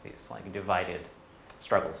unify these like divided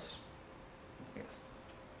struggles. Yes.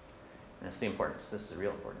 And that's the importance. This is the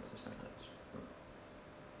real importance of semiotics.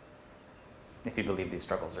 If you believe these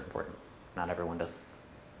struggles are important, not everyone does.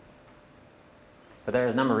 But there are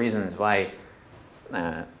a number of reasons why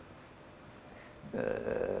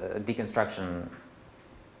deconstruction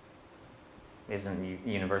isn't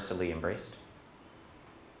universally embraced.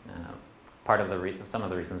 Some of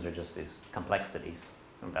the reasons are just these complexities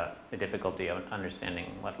about the difficulty of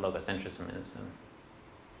understanding what logocentrism is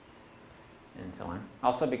and so on.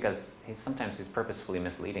 Also because sometimes he's purposefully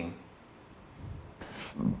misleading.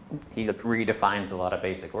 He redefines a lot of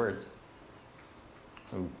basic words.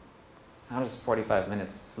 Ooh. How does 45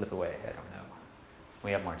 minutes slip away? I don't know.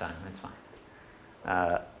 We have more time. That's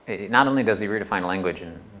fine. Not only does he redefine language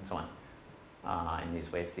and so on in these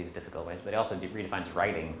ways, these difficult ways, but he also redefines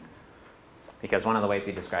writing. Because one of the ways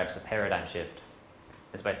he describes the paradigm shift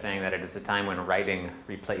is by saying that it is a time when writing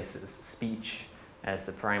replaces speech as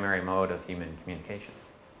the primary mode of human communication.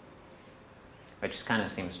 Which kind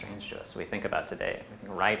of seems strange to us. We think about today, we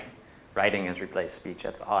think writing has replaced speech.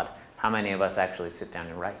 That's odd. How many of us actually sit down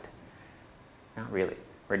and write? Not really.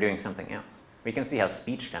 We're doing something else. We can see how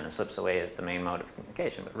speech kind of slips away as the main mode of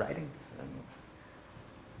communication, but writing?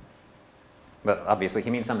 But obviously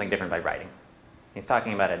he means something different by writing. He's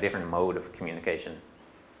talking about a different mode of communication,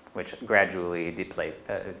 which gradually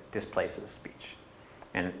displaces speech.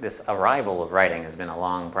 And this arrival of writing has been a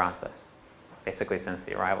long process, basically since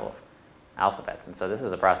the arrival of alphabets. And so this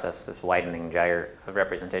is a process, this widening gyre of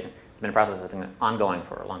representation, it's been a process that's been ongoing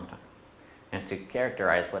for a long time. And to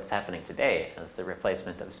characterize what's happening today as the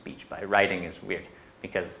replacement of speech by writing is weird,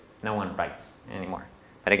 because no one writes anymore.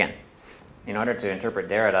 But again, in order to interpret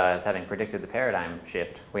Derrida as having predicted the paradigm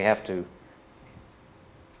shift, we have to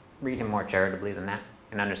read him more charitably than that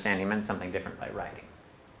and understand he meant something different by writing.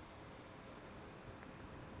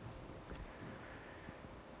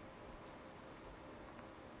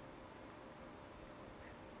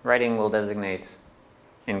 Writing will designate,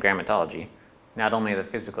 in grammatology, not only the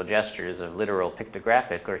physical gestures of literal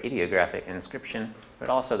pictographic or ideographic inscription, but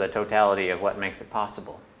also the totality of what makes it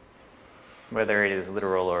possible, whether it is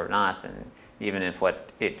literal or not, and even if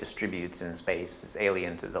what it distributes in space is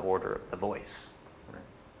alien to the order of the voice.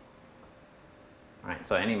 Right?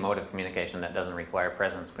 So any mode of communication that doesn't require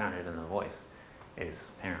presence grounded in the voice is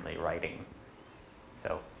apparently writing.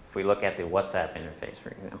 So if we look at the WhatsApp interface, for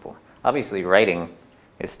example, obviously writing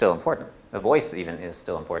is still important. The voice even is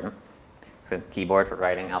still important. It's a keyboard for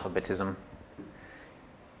writing, alphabetism.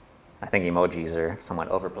 I think emojis are somewhat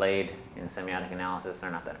overplayed in semiotic analysis.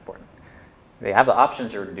 They're not that important. They have the option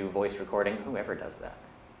to do voice recording. Whoever does that?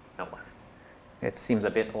 No one. It seems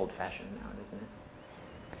a bit old-fashioned now, doesn't it?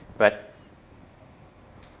 But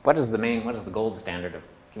what is the gold standard of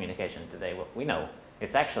communication today? Well, we know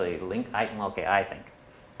it's actually I think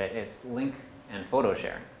that it's link and photo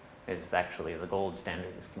sharing is actually the gold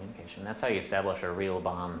standard of communication. That's how you establish a real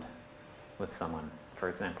bond with someone. For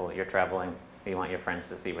example, you're traveling, you want your friends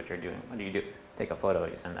to see what you're doing. What do? Take a photo,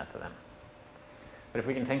 you send that to them. But if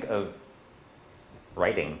we can think of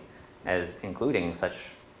writing as including such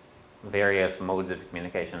various modes of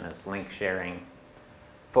communication as link sharing,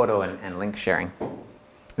 photo and link sharing,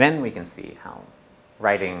 then we can see how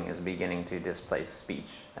writing is beginning to displace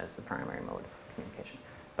speech as the primary mode of communication.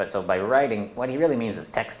 But so by writing, what he really means is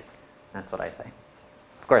texting. That's what I say.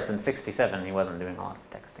 Of course, in '67, he wasn't doing a lot of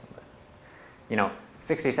texting, but, you know,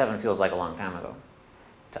 '67 feels like a long time ago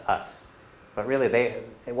to us. But really,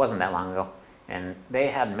 it wasn't that long ago, and they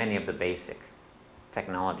had many of the basic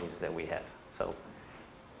technologies that we have. So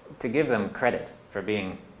to give them credit for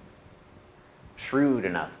being shrewd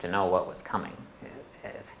enough to know what was coming,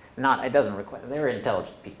 it doesn't require, they were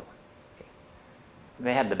intelligent people. Okay.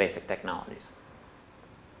 They had the basic technologies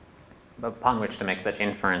upon which to make such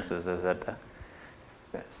inferences as that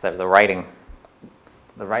the writing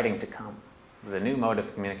to come, the new mode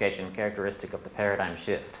of communication characteristic of the paradigm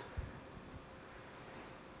shift,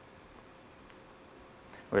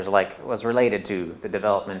 was related to the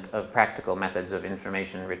development of practical methods of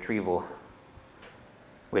information retrieval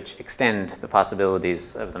which extend the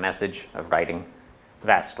possibilities of the message of writing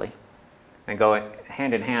vastly, and go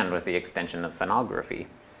hand in hand with the extension of phonography,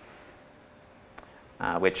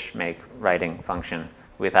 which make writing function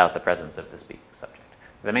without the presence of the speaking subject.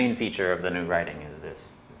 The main feature of the new writing is this: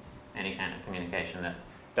 it's any kind of communication that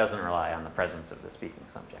doesn't rely on the presence of the speaking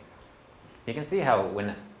subject. You can see how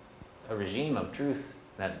when a regime of truth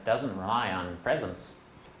that doesn't rely on presence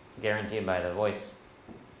guaranteed by the voice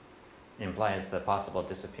implies the possible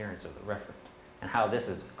disappearance of the referent, and how this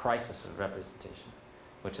is a crisis of representation,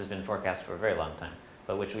 which has been forecast for a very long time,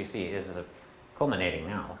 but which we see is culminating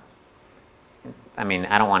now. I mean,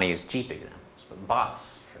 I don't want to use cheap examples, but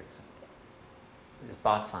bots, for example. Just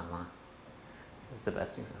bots online is the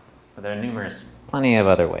best example. But there are plenty of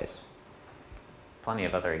other ways, plenty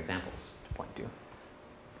of other examples to point to.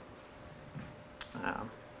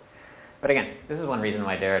 But again, this is one reason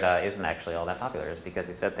why Derrida isn't actually all that popular, is because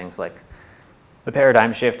he said things like, the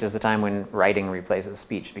paradigm shift is the time when writing replaces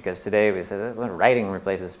speech, because today we say that when writing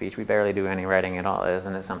replaces speech, we barely do any writing at all.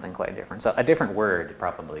 Isn't it something quite different? So a different word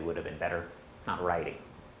probably would have been better, not writing.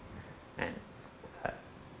 And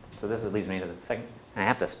so this leads me to the second. I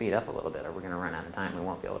have to speed up a little bit or we're going to run out of time. We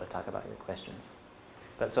won't be able to talk about your questions.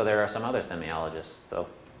 But so there are some other semiologists, though,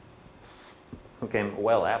 who came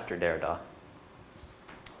well after Derrida,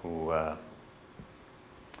 who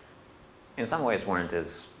in some ways weren't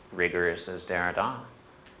as rigorous as Derrida,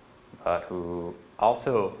 but who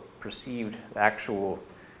also perceived the actual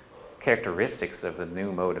characteristics of the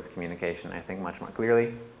new mode of communication, I think, much more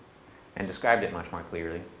clearly, and described it much more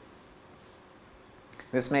clearly.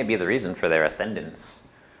 This may be the reason for their ascendance,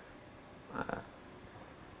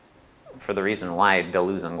 for the reason why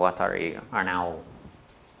Deleuze and Guattari are now,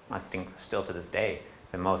 I think still to this day,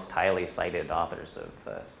 the most highly cited authors of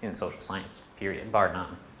in social science, period, bar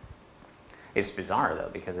none. It's bizarre, though,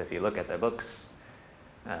 because if you look at their books,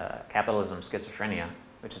 Capitalism, Schizophrenia,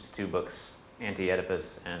 which is 2 books,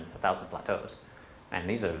 Anti-Oedipus and 1,000 Plateaus, and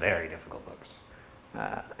these are very difficult books,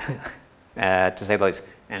 to say the least.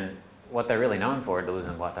 And what they're really known for, Deleuze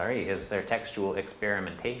and Guattari, is their textual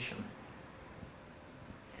experimentation.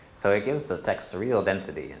 So it gives the text a real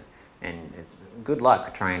density, and it's good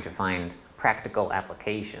luck trying to find practical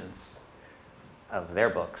applications of their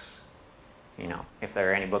books. You know, if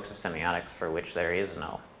there are any books of semiotics for which there is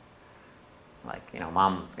no, like, you know,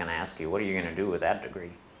 mom's going to ask you, what are you going to do with that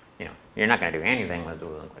degree? You know, you're not going to do anything with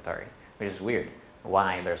Deleuze and Guattari, which is weird.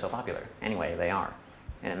 Why they're so popular? Anyway, they are.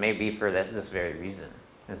 And it may be for this very reason,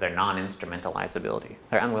 is their non-instrumentalizability,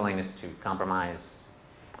 their unwillingness to compromise,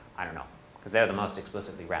 I don't know, because they're the most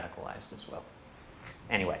explicitly radicalized as well.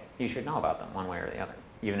 Anyway, you should know about them one way or the other,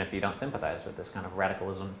 even if you don't sympathize with this kind of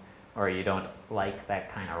radicalism, or you don't like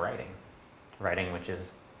that kind of writing. Writing which is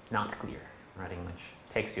not clear, writing which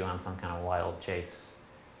takes you on some kind of wild chase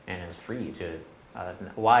and is free to a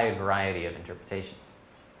wide variety of interpretations.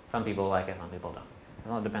 Some people like it, some people don't.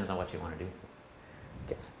 It all depends on what you want to do.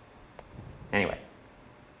 Yes. Anyway,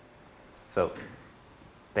 so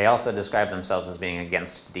they also describe themselves as being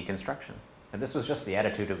against deconstruction. And this was just the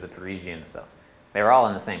attitude of the Parisians, though. They were all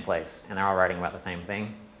in the same place, and they're all writing about the same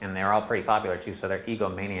thing, and they're all pretty popular too, so they're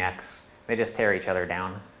egomaniacs. They just tear each other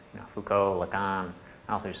down. You know, Foucault, Lacan,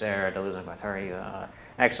 Althusser, Deleuze and Guattari.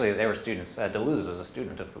 Actually, they were students. Deleuze was a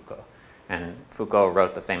student of Foucault, and Foucault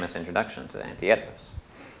wrote the famous introduction to Anti-Oedipus.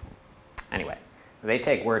 Anyway, they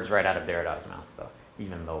take words right out of Derrida's mouth, though,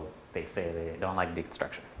 even though they say they don't like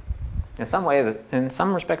deconstruction. In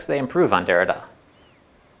some respects, they improve on Derrida.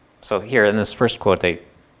 So here in this first quote, they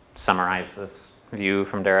summarize this view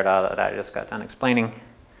from Derrida that I just got done explaining,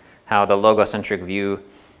 how the logocentric view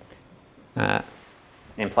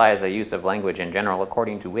implies a use of language in general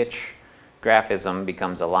according to which graphism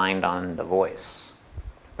becomes aligned on the voice,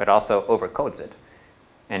 but also overcodes it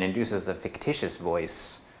and induces a fictitious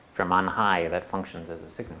voice from on high that functions as a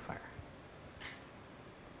signifier.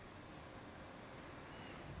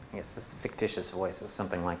 I guess this fictitious voice is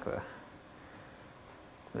something like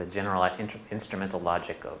the general instrumental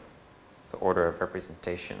logic of the order of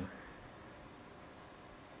representation.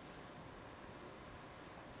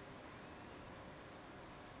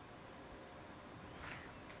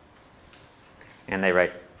 And they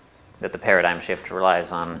write that the paradigm shift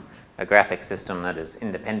relies on a graphic system that is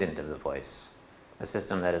independent of the voice, a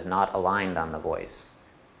system that is not aligned on the voice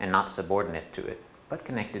and not subordinate to it, but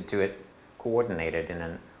connected to it, coordinated in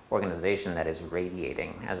an organization that is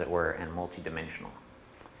radiating, as it were, and multidimensional.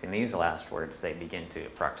 See, in these last words, they begin to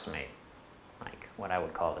approximate like what I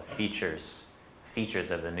would call the features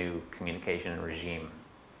of the new communication regime,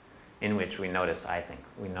 in which we notice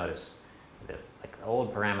the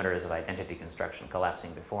old parameters of identity construction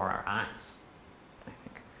collapsing before our eyes, I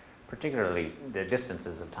think. particularly the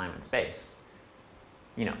distances of time and space.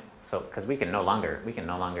 You know, so because we can no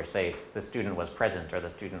longer say the student was present or the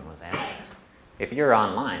student was absent. If you're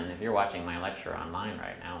online, if you're watching my lecture online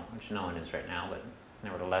right now, which no one is right now, but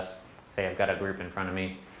nevertheless, say I've got a group in front of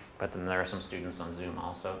me, but then there are some students on Zoom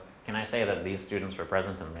also. Can I say that these students were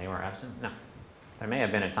present and they were absent? No. There may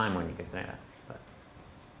have been a time when you could say that, but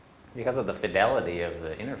because of the fidelity of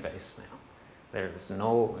the interface now, there's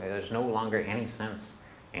no longer any sense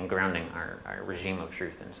in grounding our regime of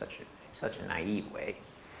truth in such a naive way.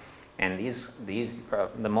 And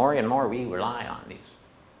the more and more we rely on these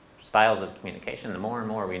styles of communication, the more and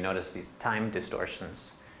more we notice these time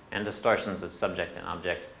distortions and distortions of subject and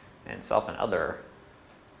object and self and other,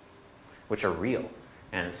 which are real.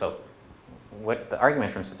 And so what the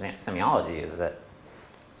argument from semiology is that,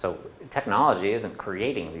 so technology isn't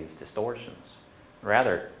creating these distortions.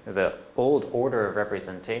 Rather, the old order of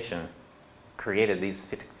representation created these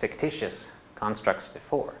fictitious constructs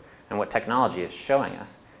before. And what technology is showing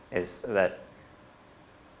us is that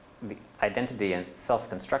the identity and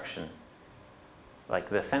self-construction, like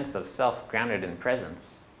the sense of self grounded in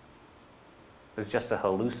presence, is just a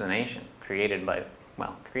hallucination created by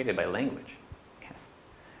language. Yes.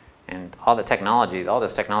 And all this technology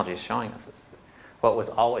is showing us is what was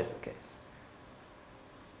always the case.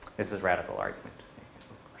 This is radical argument,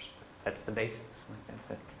 of course. That's the basics.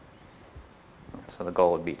 That's it. So the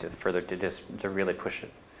goal would be to really push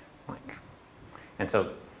it. And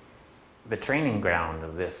so the training ground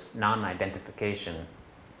of this non-identification,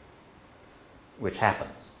 which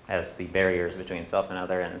happens as the barriers between self and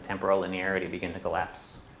other and temporal linearity begin to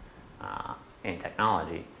collapse in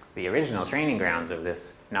technology, the original training grounds of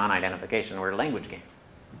this non-identification were language games.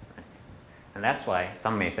 Right? And that's why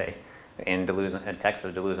some may say in text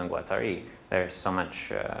of Deleuze and Guattari, there's so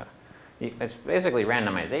much, it's basically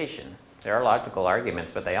randomization. There are logical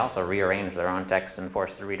arguments, but they also rearrange their own text and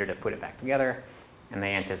force the reader to put it back together, and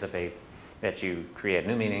they anticipate that you create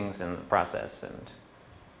new meanings in the process, and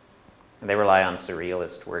they rely on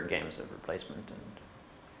surrealist word games of replacement and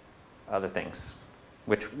other things,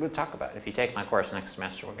 which we'll talk about. If you take my course next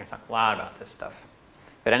semester, we're going to talk a lot about this stuff.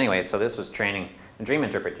 But anyway, so this was training and dream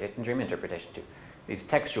interpretation too. These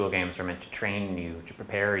textual games are meant to train you, to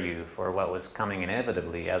prepare you for what was coming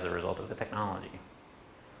inevitably as a result of the technology.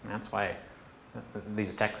 And that's why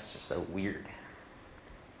these texts are so weird.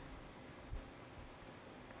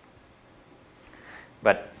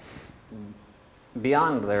 But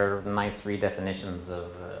beyond their nice redefinitions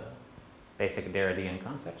of basic Derridean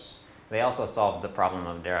concepts, they also solved the problem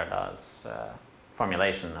of Derrida's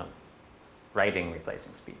formulation of writing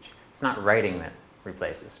replacing speech. It's not writing that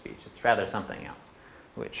replaces speech, it's rather something else,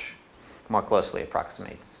 which more closely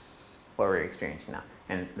approximates what we're experiencing now.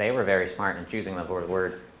 And they were very smart in choosing the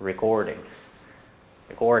word recording.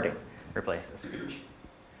 Recording replaces speech.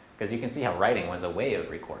 Because you can see how writing was a way of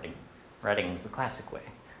recording. Writing was the classic way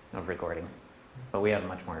of recording. But we have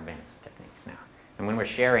much more advanced techniques now. And when we're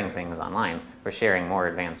sharing things online, we're sharing more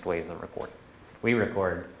advanced ways of recording. We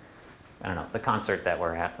record, I don't know, the concert that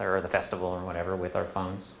we're at, or the festival or whatever, with our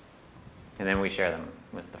phones. And then we share them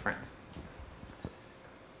with the friends. So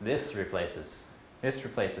this replaces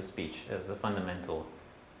speech as a fundamental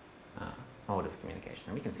mode of communication.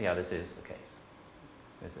 And we can see how this is the case.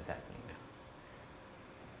 This is happening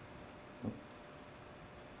now.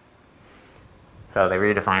 So they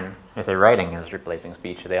redefine, if they're writing as replacing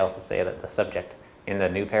speech, they also say that the subject, in the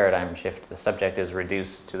new paradigm shift, the subject is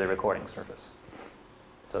reduced to the recording surface.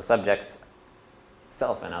 So subject,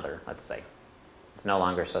 self and other, let's say, it's no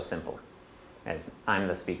longer so simple. And I'm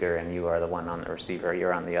the speaker and you are the one on the receiver,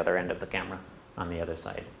 you're on the other end of the camera, on the other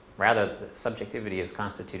side. Rather, the subjectivity is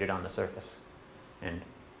constituted on the surface. And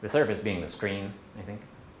the surface being the screen, I think.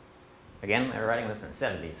 Again, they were writing this in the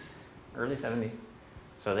 70s, early 70s.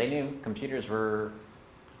 So they knew computers were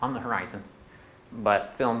on the horizon,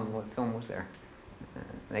 but film was there. And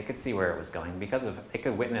they could see where it was going because they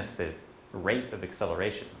could witness the rate of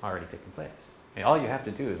acceleration already taking place. And all you have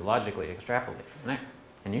to do is logically extrapolate from there.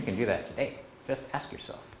 And you can do that today. Just ask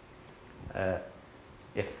yourself.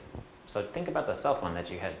 So think about the cell phone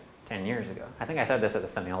that you had 10 years ago. I think I said this at the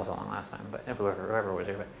Semiotics salon last time, but whoever was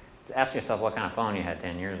here, but ask yourself what kind of phone you had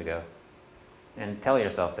 10 years ago. And tell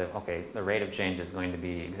yourself that, okay, the rate of change is going to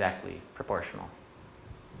be exactly proportional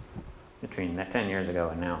between that 10 years ago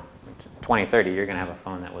and now. 2030, you're going to have a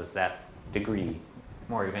phone that was that degree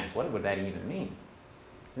more advanced. What would that even mean?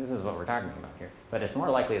 This is what we're talking about here. But it's more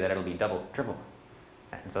likely that it'll be double, triple.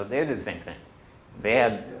 And so they did the same thing.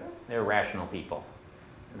 They're rational people.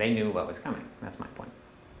 They knew what was coming. That's my point.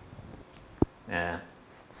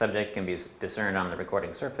 Subject can be discerned on the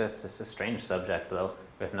recording surface. It's a strange subject, though.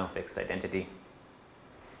 with no fixed identity.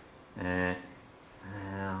 I'm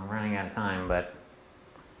running out of time, but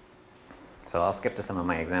so I'll skip to some of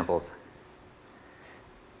my examples.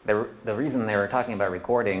 The reason they were talking about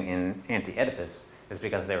recording in Anti-Oedipus is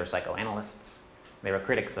because they were psychoanalysts. They were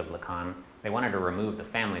critics of Lacan. They wanted to remove the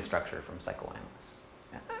family structure from psychoanalysis.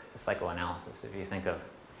 If you think of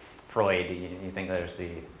Freud, you think there's the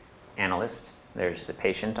analyst, there's the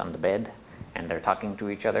patient on the bed, and they're talking to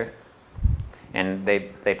each other. And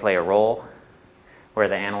they play a role where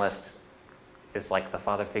the analyst is like the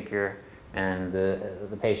father figure, and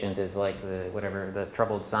the patient is like the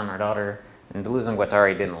troubled son or daughter. And Deleuze and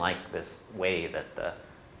Guattari didn't like this way that the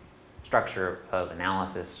structure of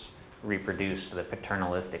analysis reproduced the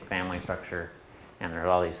paternalistic family structure, and there are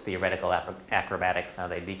all these theoretical acrobatics, how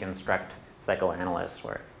they deconstruct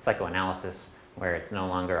psychoanalysis, where it's no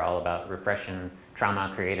longer all about repression,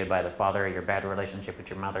 trauma created by the father, your bad relationship with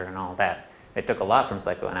your mother, and all that. They took a lot from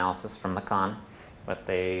psychoanalysis, from Lacan, but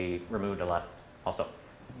they removed a lot also.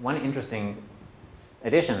 One interesting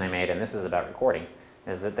addition they made, and this is about recording,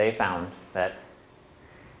 is that they found that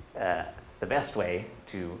the best way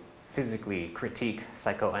to physically critique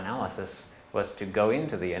psychoanalysis was to go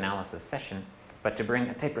into the analysis session, but to bring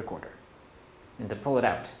a tape recorder and to pull it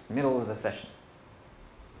out, middle of the session,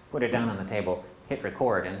 put it down on the table, hit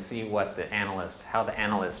record, and see how the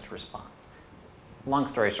analyst responds. Long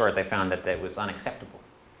story short, they found that it was unacceptable.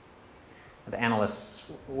 The analysts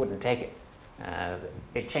wouldn't take it.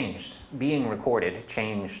 It changed. Being recorded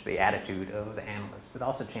changed the attitude of the analyst. It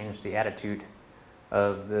also changed the attitude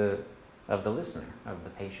of the listener, of the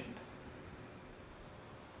patient.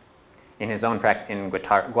 In his own in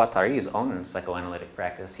Guattari's own psychoanalytic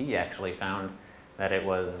practice, he actually found that it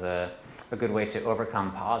was a good way to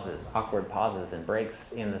overcome awkward pauses and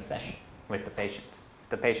breaks in the session with the patient. If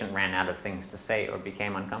the patient ran out of things to say or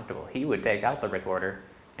became uncomfortable, he would take out the recorder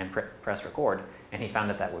and press record, and he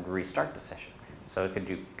found that would restart the session. So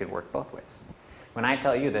it could work both ways. When I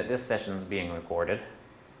tell you that this session is being recorded,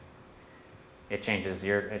 it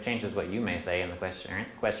changes what you may say in the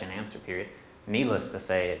question-answer period. Needless to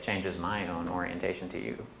say, it changes my own orientation to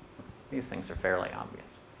you. These things are fairly obvious.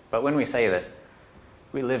 But when we say that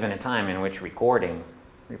we live in a time in which recording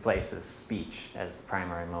replaces speech as the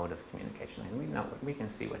primary mode of communication, and we can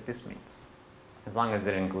see what this means, as long as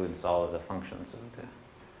it includes all of the functions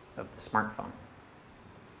of the smartphone.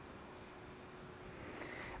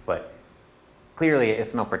 But clearly,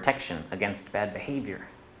 it's no protection against bad behavior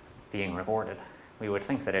being recorded. We would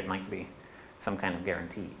think that it might be some kind of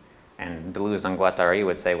guarantee. And Deleuze and Guattari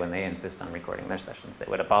would say, when they insist on recording their sessions, they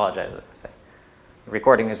would apologize and say,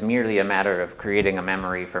 recording is merely a matter of creating a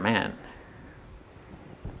memory for man,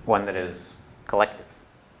 one that is collective.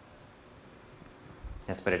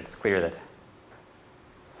 Yes, but it's clear that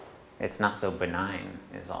it's not so benign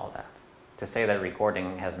is all that. To say that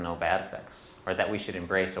recording has no bad effects, or that we should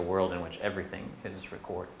embrace a world in which everything is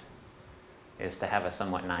recorded, is to have a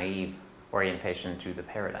somewhat naive orientation to the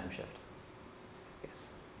paradigm shift. Yes,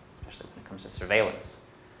 especially when it comes to surveillance.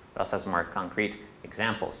 It also has more concrete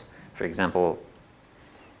examples. For example,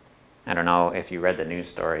 I don't know if you read the news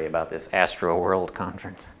story about this Astro World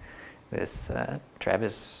conference. This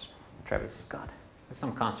Travis Scott. There's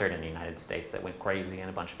some concert in the United States that went crazy and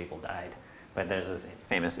a bunch of people died. But there's this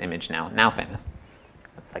famous image now famous.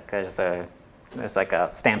 It's like there's like a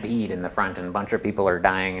stampede in the front and a bunch of people are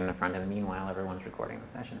dying in the front, and meanwhile everyone's recording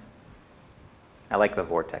the session. I like the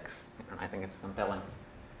vortex. I think it's compelling.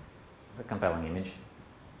 It's a compelling image.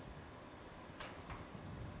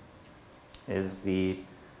 Is the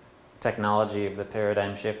technology of the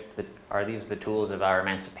paradigm shift, are these the tools of our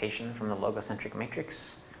emancipation from the logocentric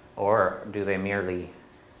matrix? Or do they merely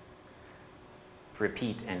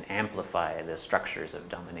repeat and amplify the structures of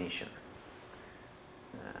domination?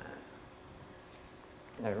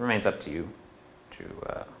 It remains up to you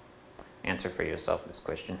to answer for yourself this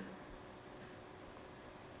question.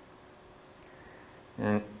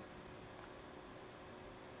 And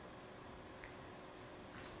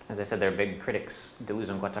as I said, they're big critics. Deleuze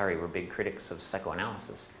and Guattari were big critics of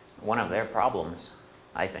psychoanalysis. One of their problems,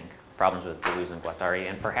 I think, problems with Deleuze and Guattari,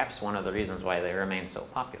 and perhaps one of the reasons why they remain so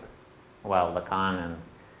popular, while Lacan and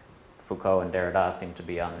Foucault and Derrida seem to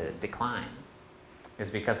be on the decline, is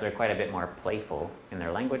because they're quite a bit more playful in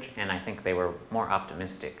their language, and I think they were more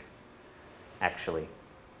optimistic, actually.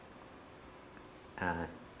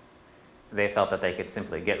 They felt that they could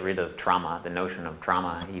simply get rid of trauma, the notion of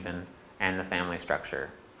trauma even, and the family structure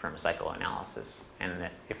from psychoanalysis, and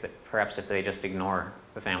that perhaps if they just ignore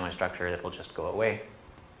the family structure, it will just go away.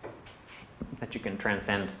 That you can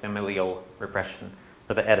transcend familial repression,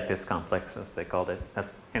 or the Oedipus complex, as they called it.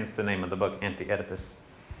 That's hence the name of the book, Anti-Oedipus.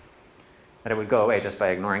 that it would go away just by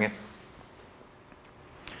ignoring it.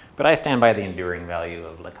 But I stand by the enduring value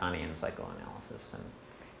of Lacanian psychoanalysis. And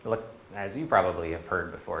look, as you probably have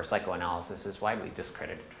heard before, psychoanalysis is widely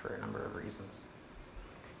discredited for a number of reasons.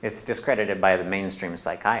 It's discredited by the mainstream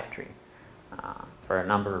psychiatry for a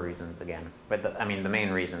number of reasons again. But the main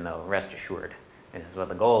reason, though, rest assured, is that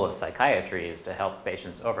the goal of psychiatry is to help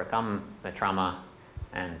patients overcome the trauma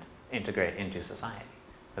and integrate into society.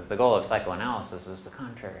 But the goal of psychoanalysis is the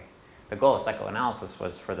contrary. The goal of psychoanalysis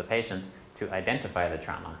was for the patient to identify the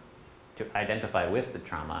trauma, to identify with the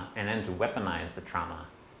trauma, and then to weaponize the trauma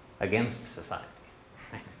against society.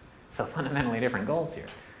 Right? So fundamentally different goals here.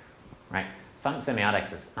 Right? Some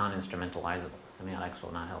semiotics is non-instrumentalizable. Semiotics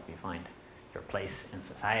will not help you find your place in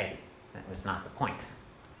society. That was not the point.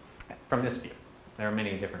 From this view. There are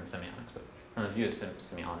many different semiotics, but from the view of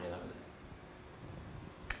semiology, that was it.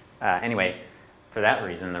 Anyway, for that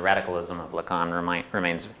reason, the radicalism of Lacan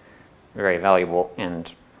remains very valuable,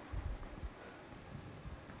 and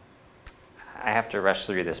I have to rush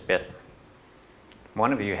through this bit.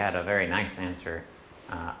 One of you had a very nice answer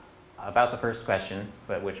about the first question,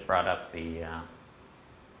 but which brought up the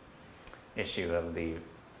issue of the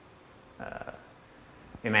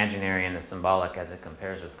imaginary and the symbolic as it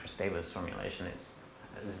compares with Kristeva's formulation. It's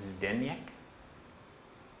Zdeněk?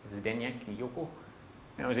 Zdeněk Yoko?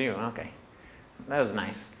 That was you, okay. That was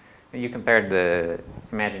nice. You compared the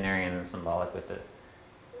imaginary and the symbolic with the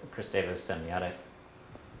Kristeva's semiotic.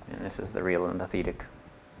 And this is the real and the thetic.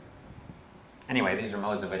 Anyway, these are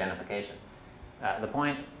modes of identification. The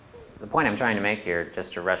point I'm trying to make here,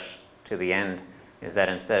 just to rush to the end, is that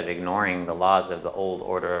instead of ignoring the laws of the old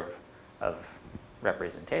order of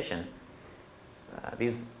representation,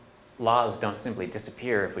 these laws don't simply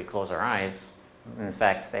disappear if we close our eyes. In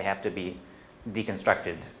fact, they have to be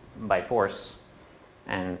deconstructed by force,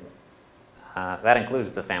 and that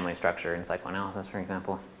includes the family structure in psychoanalysis, for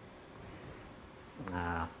example.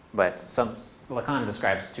 But Lacan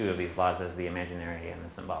describes two of these laws as the imaginary and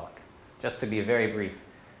the symbolic. Just to be very brief,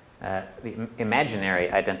 the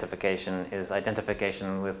imaginary identification is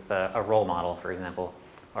identification with a role model, for example,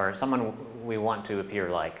 or someone we want to appear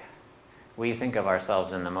like. We think of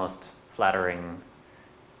ourselves in the most flattering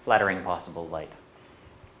possible light.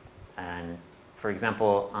 And for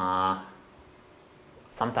example,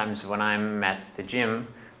 sometimes when I'm at the gym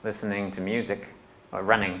listening to music, or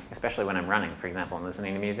running, especially when I'm running, for example, and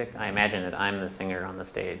listening to music, I imagine that I'm the singer on the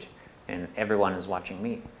stage and everyone is watching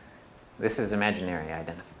me. This is imaginary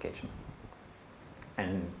identification.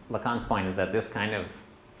 And Lacan's point is that this kind of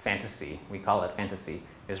fantasy, we call it fantasy,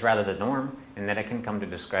 is rather the norm, and that it can come to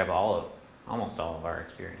describe almost all of our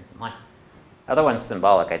experience in life. Other one's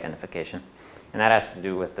symbolic identification, and that has to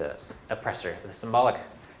do with the oppressor. The symbolic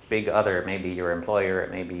big other, it may be your employer,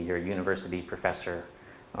 it may be your university professor,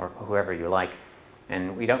 or whoever you like.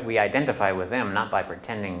 And we identify with them not by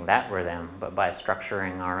pretending that we're them, but by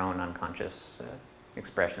structuring our own unconscious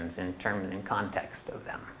expressions in context of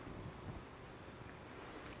them.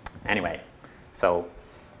 Anyway, so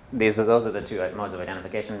those are the two modes of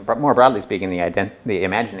identification. But more broadly speaking, the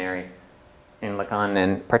imaginary in Lacan,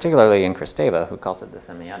 and particularly in Kristeva, who calls it the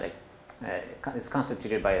semiotic, is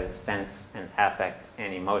constituted by a sense and affect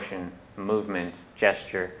and emotion, movement,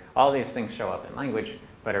 gesture. All these things show up in language,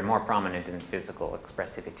 but are more prominent in physical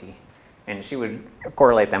expressivity. And she would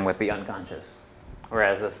correlate them with the unconscious,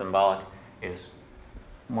 whereas the symbolic is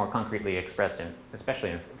more concretely expressed in,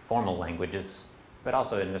 especially in formal languages, but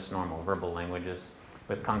also in just normal verbal languages,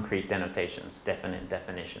 with concrete denotations, definite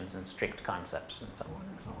definitions, and strict concepts, and so on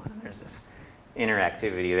and so on. And there's this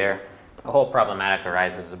interactivity there. A whole problematic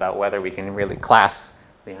arises about whether we can really class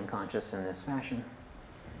the unconscious in this fashion.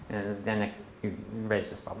 And as Zdeněk, you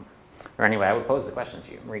raised this problem. Or anyway, I would pose the question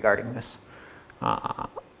to you regarding this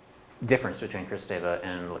difference between Kristeva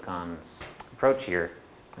and Lacan's approach here,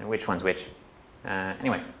 and which one's which.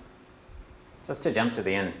 Anyway, just to jump to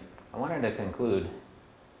the end, I wanted to conclude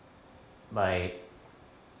by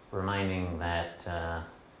reminding that,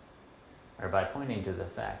 or by pointing to the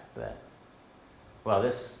fact that, well,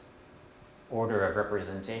 this order of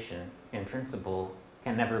representation, in principle,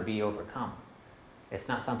 can never be overcome. It's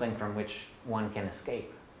not something from which one can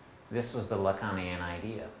escape. This was the Lacanian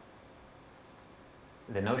idea.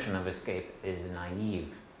 The notion of escape is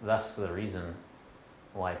naive, thus the reason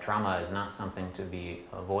why trauma is not something to be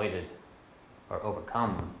avoided or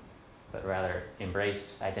overcome, but rather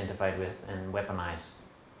embraced, identified with, and weaponized.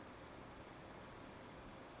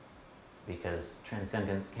 Because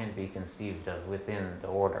transcendence can't be conceived of within the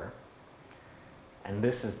order. And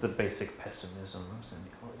this is the basic pessimism of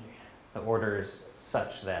semiology. The order is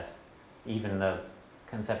such that even the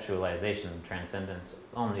conceptualization of transcendence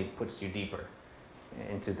only puts you deeper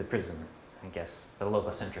into the prison, I guess, the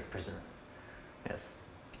logocentric prison. Yes.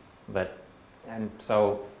 And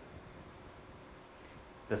so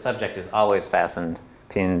the subject is always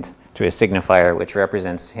pinned to a signifier which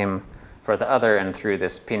represents him for the other, and through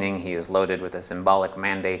this pinning he is loaded with a symbolic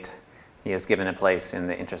mandate. He is given a place in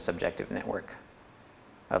the intersubjective network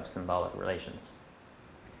of symbolic relations.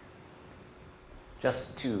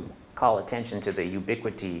 Just to call attention to the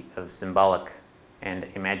ubiquity of symbolic and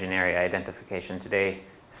imaginary identification today,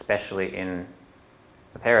 especially in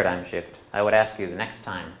the paradigm shift, I would ask you the next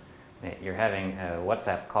time that you're having a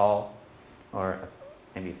WhatsApp call or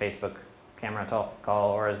maybe Facebook camera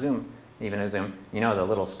call or a Zoom, even a Zoom, you know the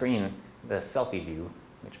little screen, the selfie view,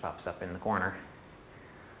 which pops up in the corner.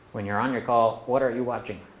 When you're on your call, what are you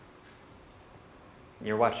watching?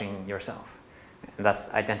 You're watching yourself, and thus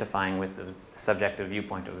identifying with the subjective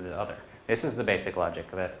viewpoint of the other. This is the basic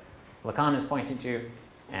logic that Lacan is pointing to,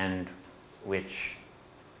 and which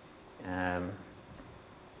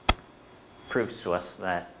proves to us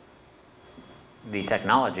that the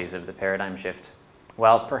technologies of the paradigm shift,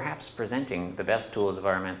 while perhaps presenting the best tools of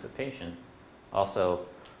our emancipation, also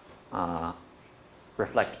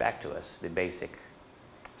reflect back to us the basic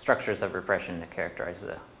structures of repression that characterize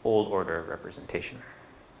the old order of representation.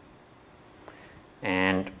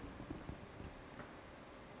 And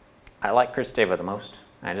I like Kristeva the most.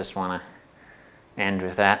 I just want to end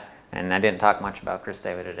with that. And I didn't talk much about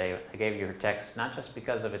Kristeva today. I gave you her text not just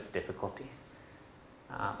because of its difficulty,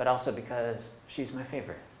 but also because she's my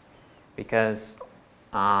favorite. Because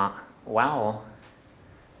while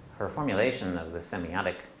her formulation of the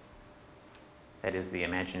semiotic, that is the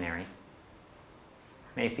imaginary,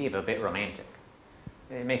 may seem a bit romantic.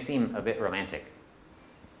 It may seem a bit romantic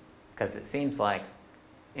because it seems like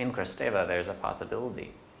in Kristeva there's a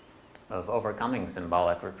possibility of overcoming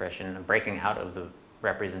symbolic repression, of breaking out of the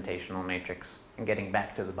representational matrix and getting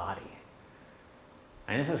back to the body.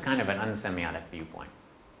 And this is kind of an unsemiotic viewpoint.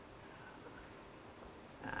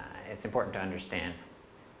 It's important to understand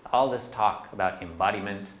all this talk about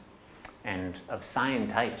embodiment and of sign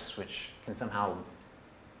types, which can somehow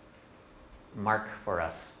mark for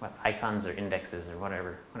us what icons or indexes or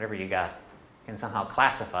whatever you got, can somehow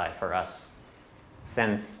classify for us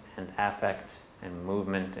sense and affect and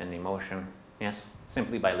movement and emotion. Yes,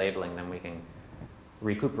 simply by labeling them we can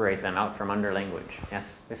recuperate them out from under language.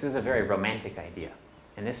 Yes, this is a very romantic idea,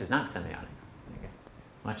 and this is not semiotics, okay?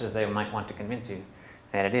 Much as they might want to convince you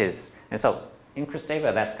that it is. And so in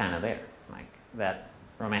Kristeva that's kind of there, like that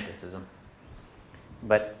romanticism.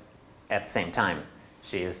 But at the same time,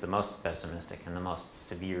 she is the most pessimistic and the most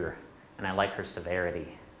severe, and I like her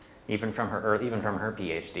severity, even from her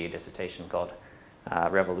Ph.D. dissertation called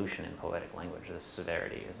Revolution in Poetic Language. This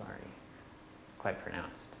severity is already quite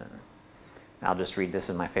pronounced. And I'll just read this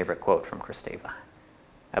as my favorite quote from Kristeva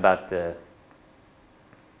about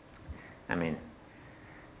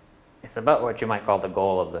it's about what you might call the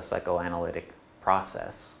goal of the psychoanalytic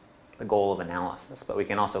process, the goal of analysis, but we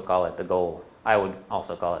can also call it the goal, I would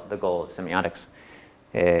also call it the goal of semiotics.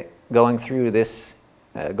 Going through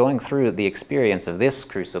the experience of this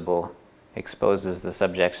crucible exposes the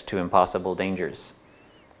subject to impossible dangers,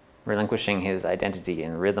 relinquishing his identity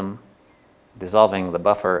in rhythm, dissolving the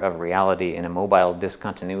buffer of reality in a mobile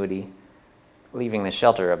discontinuity, leaving the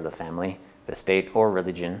shelter of the family, the state, or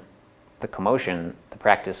religion. The commotion the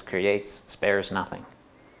practice creates spares nothing.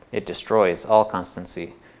 It destroys all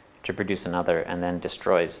constancy to produce another, and then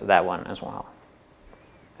destroys that one as well.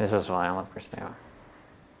 This is why I love Kristeva,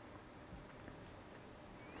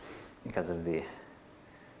 because of the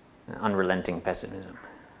unrelenting pessimism.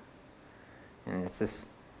 And it's this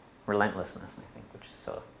relentlessness, I think, which is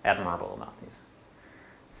so admirable about these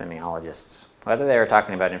semiologists. Whether they are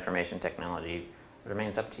talking about information technology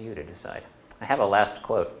remains up to you to decide. I have a last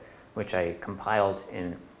quote, which I compiled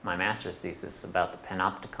in my master's thesis about the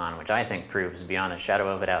panopticon, which I think proves beyond a shadow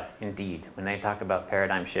of a doubt, indeed, when they talk about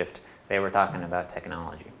paradigm shift, they were talking about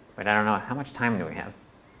technology. But I don't know, how much time do we have?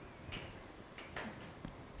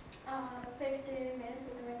 50 minutes,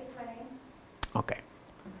 we can make it 20. Okay.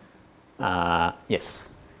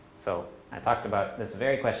 Yes. So I talked about this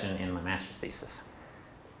very question in my master's thesis.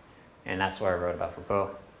 And that's where I wrote about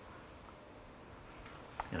Foucault.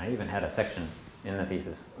 And I even had a section in the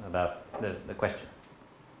thesis about the question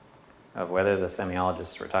of whether the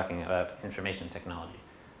semiologists were talking about information technology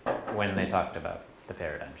when they talked about the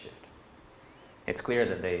paradigm shift. It's clear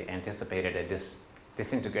that they anticipated a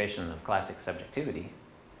disintegration of classic subjectivity.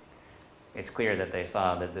 It's clear that they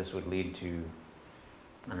saw that this would lead to,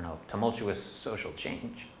 tumultuous social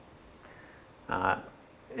change.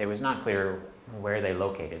 it was not clear where they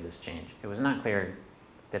located this change. It was not clear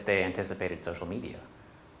that they anticipated social media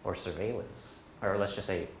or surveillance, or let's just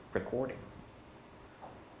say recording.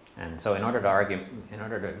 And so in order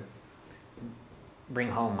to bring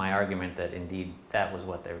home my argument that indeed that was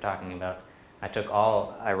what they were talking about,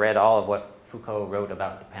 I read all of what Foucault wrote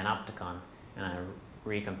about the panopticon, and I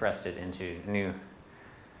recompressed it into a new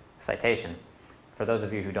citation. For those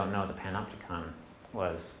of you who don't know, the panopticon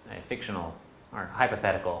was a fictional or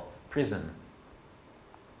hypothetical prison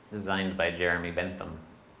designed by James Bennet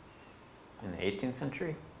in the 18th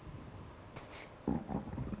century.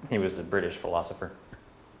 He was a British philosopher,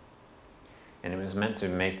 and it was meant to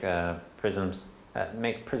make prisons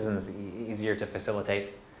easier to facilitate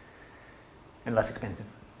and less expensive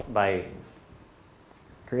by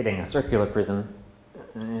creating a circular prison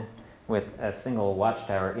with a single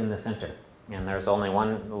watchtower in the center. And there's only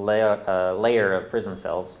one layer of prison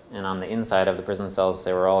cells, and on the inside of the prison cells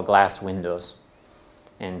there were all glass windows.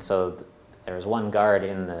 And so there was one guard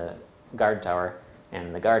in the guard tower,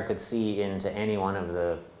 and the guard could see into any one of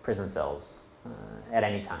the prison cells at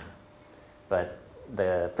any time. But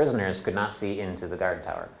the prisoners could not see into the guard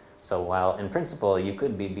tower. So while in principle you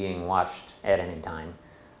could be being watched at any time,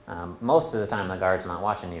 most of the time the guard's not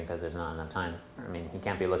watching you because there's not enough time. I mean, he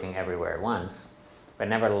can't be looking everywhere at once, but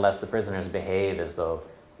nevertheless the prisoners behave as though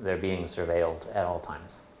they're being surveilled at all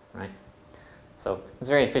times, right? So it's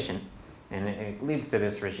very efficient, and it leads to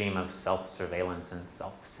this regime of self-surveillance and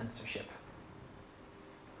self-censorship,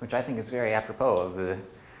 which I think is very apropos of the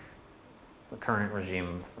current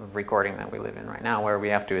regime of recording that we live in right now, where we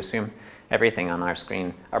have to assume everything on our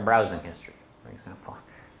screen, our browsing history, for example,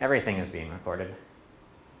 everything is being recorded.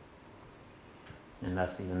 And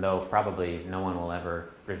thus, even though probably no one will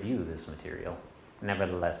ever review this material,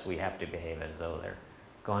 nevertheless, we have to behave as though they're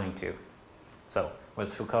going to. So,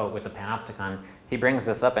 with Foucault, with the Panopticon, he brings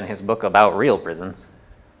this up in his book about real prisons.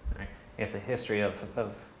 Right? It's a history of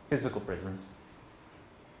physical prisons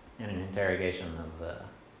and an interrogation of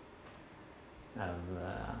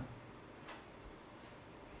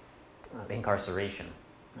incarceration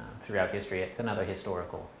throughout history. It's another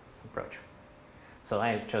historical approach. So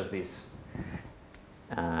I chose these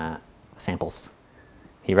samples.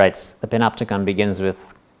 He writes, the Panopticon begins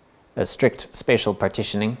with a strict spatial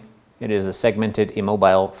partitioning. It is a segmented,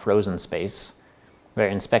 immobile, frozen space where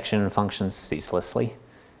inspection functions ceaselessly.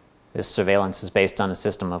 This surveillance is based on a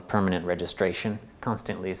system of permanent registration,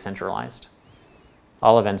 constantly centralized.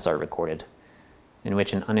 All events are recorded, in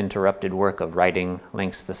which an uninterrupted work of writing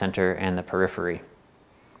links the center and the periphery,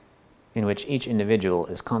 in which each individual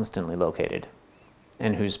is constantly located,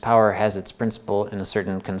 and whose power has its principle in a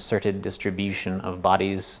certain concerted distribution of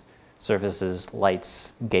bodies, surfaces,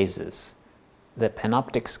 lights, gazes. The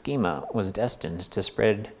panoptic schema was destined to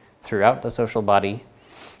spread throughout the social body,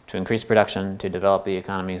 to increase production, to develop the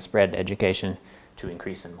economy, spread education, to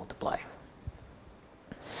increase and multiply.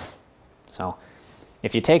 So,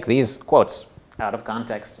 if you take these quotes out of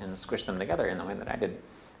context and squish them together in the way that I did,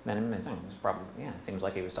 then it seems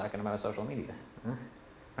like he was talking about social media.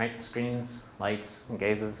 Right? Screens, lights,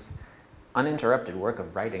 gazes, uninterrupted work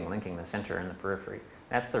of writing linking the center and the periphery.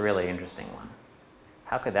 That's the really interesting one.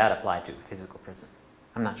 How could that apply to a physical prison?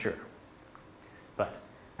 I'm not sure. But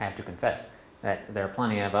I have to confess that there are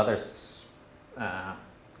plenty of other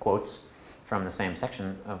quotes from the same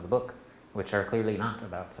section of the book which are clearly not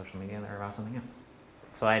about social media, they're about something else.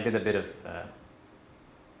 So I did a bit of,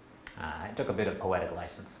 I took a bit of poetic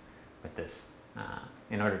license with this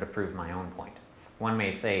in order to prove my own point. One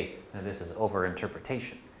may say that this is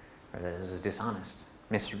over-interpretation, or that this is dishonest,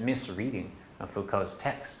 misreading of Foucault's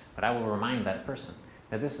text, but I will remind that person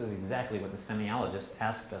that this is exactly what the semiologists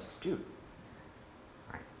asked us to do,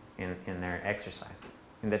 right, in their exercise,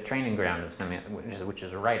 in the training ground of semiotics, which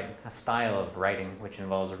is writing, a style of writing which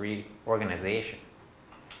involves reorganization,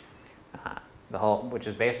 which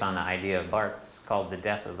is based on the idea of Barthes called the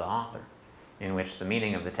death of the author, in which the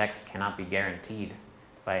meaning of the text cannot be guaranteed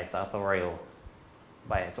by its authorial,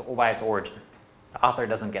 by its origin. The author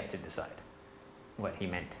doesn't get to decide what he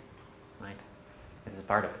meant, right? This is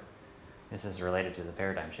part of it. This is related to the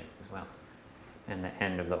paradigm shift as well, and the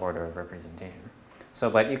end of the order of representation. So,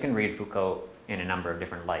 but you can read Foucault in a number of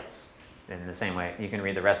different lights. In the same way, you can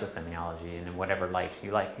read the rest of semiology in whatever light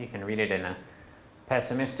you like. You can read it in a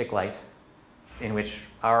pessimistic light, in which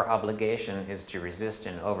our obligation is to resist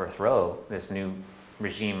and overthrow this new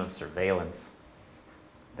regime of surveillance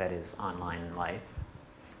that is online life.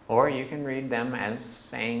 Or you can read them as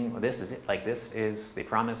saying, well, this is it, like this is the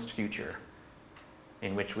promised future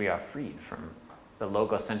in which we are freed from the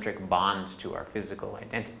logocentric bond to our physical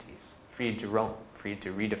identities, freed to roam, freed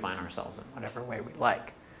to redefine ourselves in whatever way we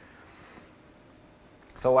like.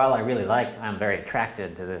 So while I'm very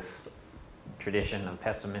attracted to this tradition of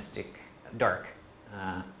pessimistic, dark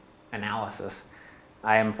analysis,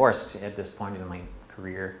 I am forced at this point in my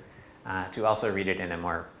career to also read it in a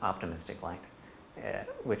more optimistic light,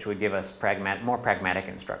 which would give us more pragmatic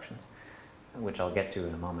instructions, which I'll get to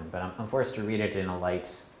in a moment. But I'm forced to read it in a light,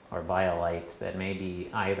 or by a light, that may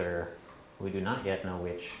be either, we do not yet know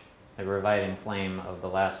which, a reviving flame of the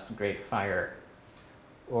last great fire,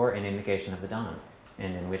 or an indication of the dawn,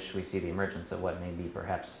 and in which we see the emergence of what may be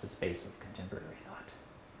perhaps the space of contemporary thought.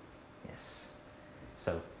 Yes.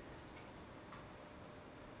 So,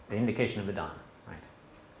 the indication of the dawn, right?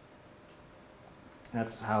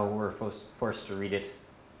 That's how we're forced to read it,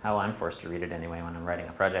 how I'm forced to read it anyway when I'm writing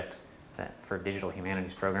a project for a digital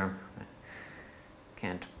humanities program. It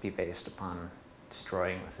can't be based upon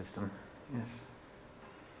destroying the system. Yes.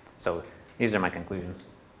 So, these are my conclusions.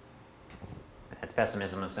 That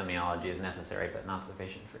pessimism of semiology is necessary but not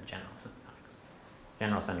sufficient for general semiotics.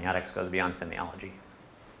 General semiotics goes beyond semiology.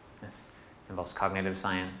 This involves cognitive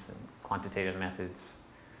science and quantitative methods,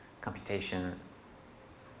 computation,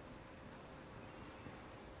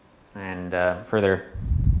 and further,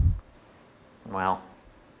 well,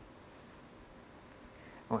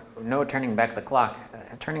 no turning back the clock.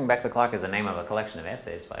 Turning Back the Clock is the name of a collection of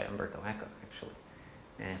essays by Umberto Eco, actually.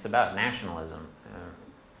 And it's about nationalism,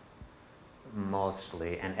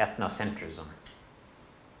 mostly, and ethnocentrism,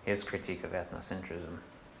 his critique of ethnocentrism.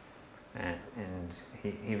 And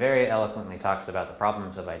he very eloquently talks about the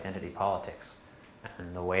problems of identity politics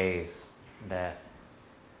and the ways that,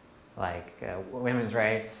 like women's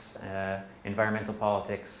rights, environmental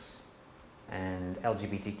politics, and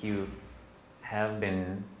LGBTQ have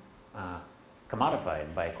been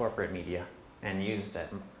commodified by corporate media and used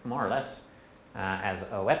more or less as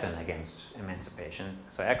a weapon against emancipation.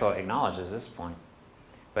 So Eco acknowledges this point,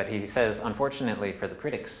 but he says, unfortunately for the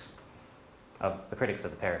critics of the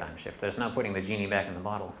paradigm shift, there's no putting the genie back in the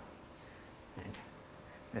bottle. And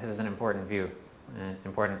this is an important view, and it's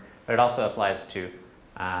important, but it also applies to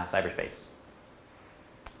cyberspace.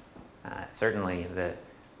 Certainly, the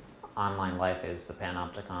online life is the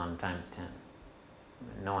panopticon times 10.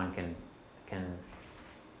 No one can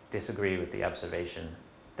disagree with the observation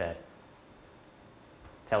that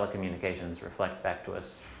telecommunications reflect back to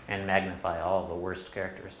us and magnify all the worst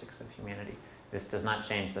characteristics of humanity. This does not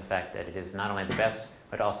change the fact that it is not only the best,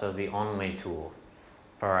 but also the only tool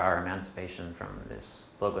for our emancipation from this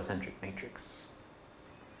logocentric matrix.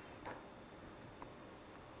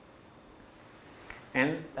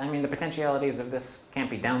 And, I mean, the potentialities of this can't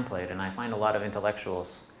be downplayed, and I find a lot of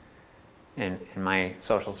intellectuals in my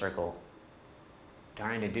social circle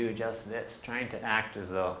trying to do just this, trying to act as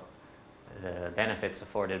though the benefits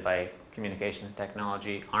afforded by communication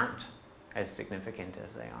technology aren't as significant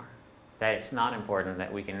as they are. That it's not important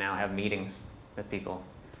that we can now have meetings with people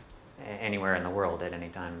anywhere in the world at any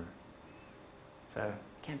time. So,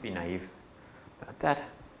 can't be naive about that.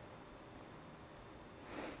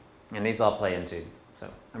 And these all play into, so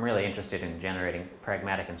I'm really interested in generating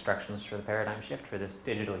pragmatic instructions for the paradigm shift for this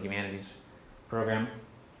digital humanities program.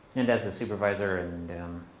 And as the supervisor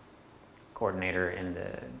and coordinator in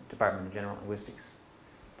the Department of General Linguistics,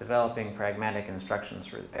 developing pragmatic instructions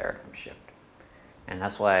for the paradigm shift. And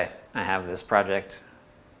that's why I have this project,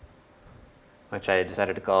 which I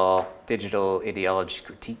decided to call Digital Ideology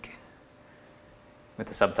Critique, with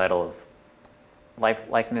the subtitle of Life,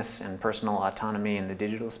 Likeness, and Personal Autonomy in the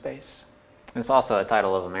Digital Space. It's also a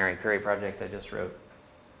title of a Mary Curie project I just wrote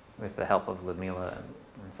with the help of Ludmila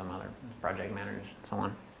and some other project managers and so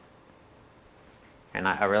on. And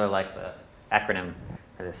I really like the acronym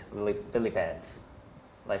for this, LilyPads,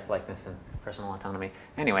 Life, Likeness, and Personal Autonomy.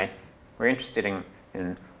 Anyway, we're interested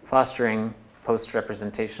in fostering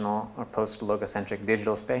post-representational or post-logocentric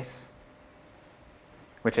digital space,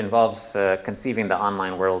 which involves conceiving the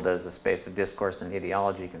online world as a space of discourse and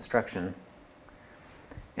ideology construction.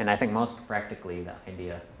 And I think most practically the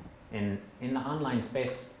idea in the online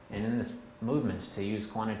space and in this movement to use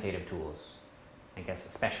quantitative tools, I guess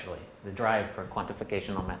especially the drive for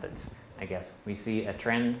quantificational methods, I guess we see a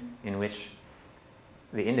trend in which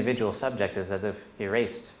the individual subject is as if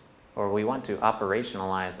erased, or we want to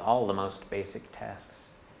operationalize all the most basic tasks,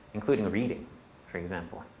 including reading, for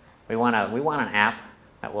example. We want an app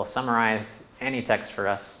that will summarize any text for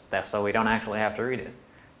us so we don't actually have to read it,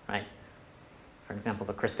 right? For example,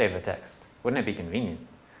 the Kristeva text. Wouldn't it be convenient?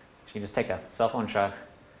 You just take a cell phone shot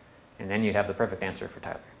and then you'd have the perfect answer for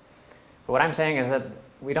Tyler. But what I'm saying is that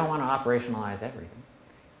we don't want to operationalize everything.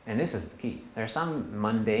 And this is the key. There are some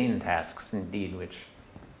mundane tasks, indeed, which,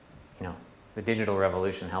 the digital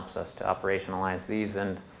revolution helps us to operationalize these.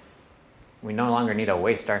 And We no longer need to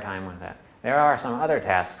waste our time with that. There are some other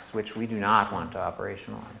tasks which we do not want to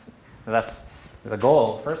operationalize. Thus, the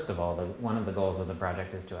goal, first of all, one of the goals of the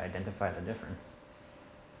project is to identify the difference.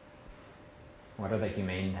 What are the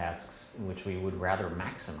humane tasks which we would rather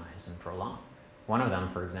maximize and prolong? One of them,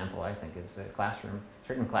 for example, I think, is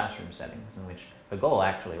certain classroom settings in which the goal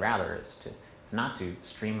actually rather is not to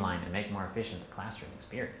streamline and make more efficient the classroom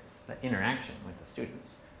experience, the interaction with the students,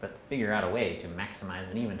 but figure out a way to maximize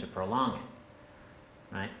and even to prolong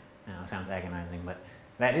it, right? Now, it sounds agonizing, but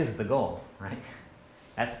that is the goal, right?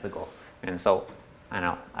 That's the goal. And so, I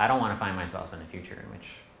don't want to find myself in a future in which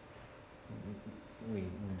we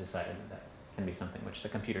decided that can be something which the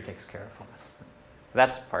computer takes care of for us.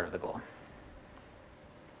 That's part of the goal.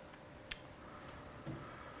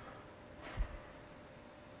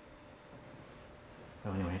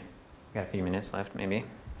 So anyway, got a few minutes left, maybe.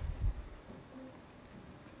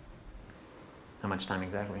 How much time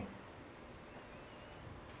exactly?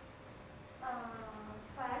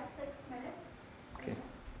 5, 6 minutes. Okay.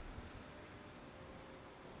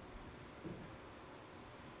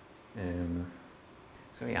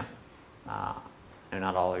 So yeah, and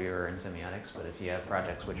not all of you are in semiotics, but if you have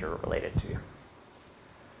projects which are related to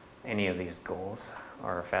any of these goals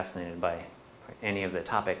or are fascinated by any of the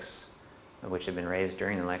topics which have been raised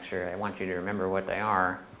during the lecture, I want you to remember what they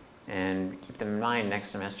are and keep them in mind next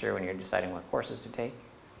semester when you're deciding what courses to take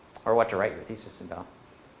or what to write your thesis about.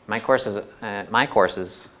 My courses,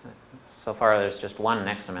 so far there's just one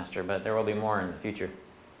next semester, but there will be more in the future,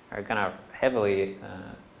 are going to heavily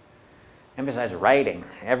emphasize writing.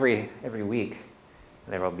 Every week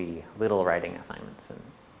there will be little writing assignments.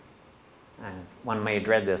 And one may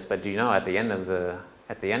dread this, but do you know at the end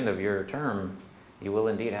of your term, you will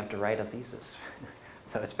indeed have to write a thesis.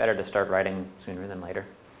 So it's better to start writing sooner than later.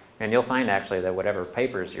 And you'll find actually that whatever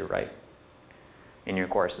papers you write in your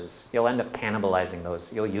courses, you'll end up cannibalizing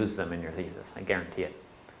those. You'll use them in your thesis, I guarantee it.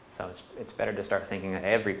 So it's better to start thinking of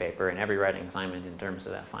every paper and every writing assignment in terms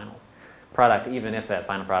of that final product, even if that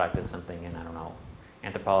final product is something in, I don't know,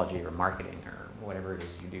 anthropology or marketing or whatever it is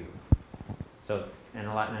you do. So, and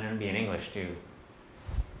it'll be in English too.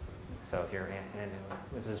 So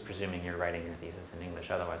if this is presuming you're writing your thesis in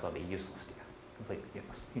English, otherwise I'll be useless to you, completely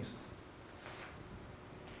useless.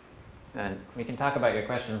 And we can talk about your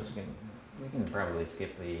questions. We can probably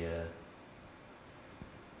skip the,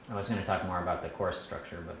 I was going to talk more about the course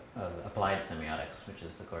structure, but applied semiotics, which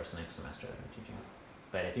is the course next semester that I'm teaching.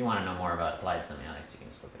 But if you want to know more about applied semiotics, you can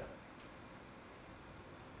just look it up.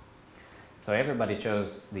 So everybody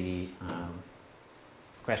chose the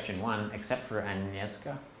question 1, except for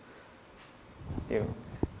Agnieszka, who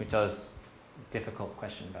chose difficult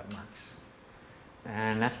question about Marx.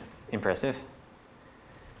 And that's impressive.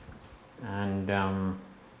 And can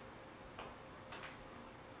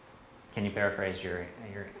you paraphrase your...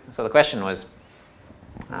 So the question was,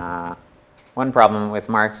 one problem with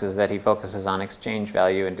Marx is that he focuses on exchange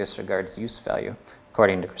value and disregards use value,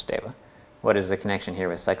 according to Kristeva. What is the connection here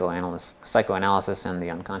with psychoanalysis and the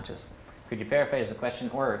unconscious? Could you paraphrase the question,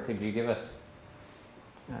 or could you give us,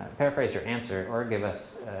 paraphrase your answer, or give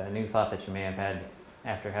us a new thought that you may have had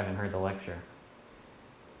after having heard the lecture?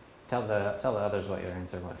 Tell the others what your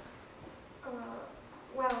answer was.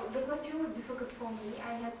 Well, the question was difficult for me.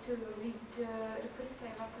 I had to read the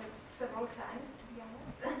Kristeva text several times, to be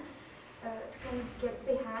honest, to kind of get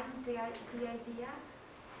behind the idea.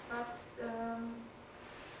 But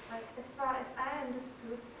like as far as I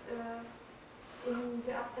understood, in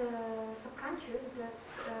the subconscious that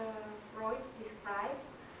Freud describes,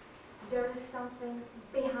 there is something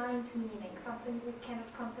behind meaning, something we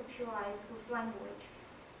cannot conceptualize with language.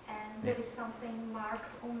 And there is something Marx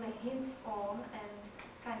only hints on and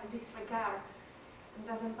kind of disregards and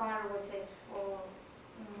doesn't bother with it for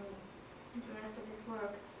the rest of his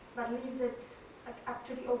work, but leaves it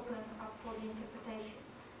actually open up for the interpretation.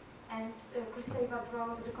 And Kristeva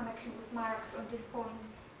draws the connection with Marx on this point.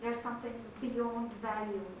 There's something beyond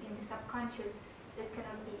value in the subconscious that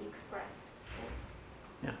cannot be expressed.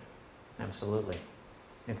 Yeah, absolutely.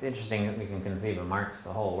 It's interesting that we can conceive of Marx,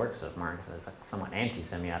 the whole works of Marx, as somewhat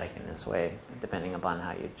anti-semiotic in this way, depending upon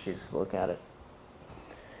how you choose to look at it.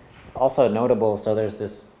 Also notable, so there's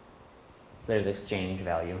exchange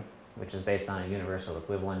value, which is based on a universal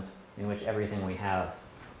equivalent, in which everything we have,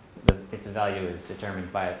 its value is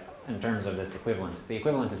determined by, in terms of this equivalent. The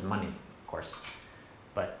equivalent is money, of course,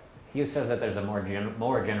 but he says that there's a more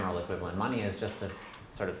general equivalent. Money is just a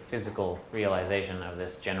sort of physical realization of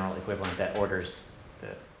this general equivalent that orders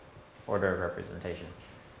the order of representation.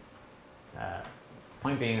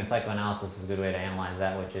 Point being that psychoanalysis is a good way to analyze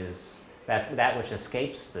that which is that which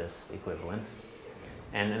escapes this equivalent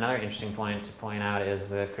And another interesting point to point out is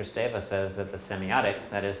that Kristeva says that the semiotic,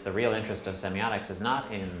 that is, the real interest of semiotics, is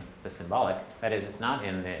not in the symbolic, that is, it's not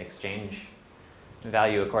in the exchange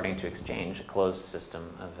value according to exchange, a closed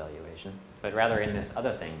system of valuation, but rather in this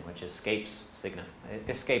other thing which escapes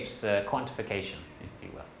quantification, if you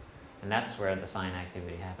will. And that's where the sign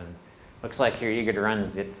activity happens. Looks like you're eager to run,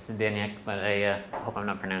 Zdeněk, but I hope I'm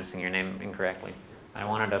not pronouncing your name incorrectly. I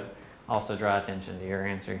wanted to also draw attention to your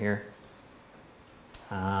answer here.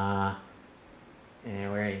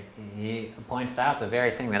 Where he points out the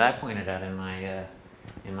very thing that I pointed out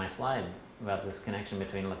in my slide about this connection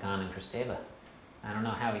between Lacan and Kristeva. I don't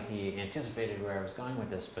know how he anticipated where I was going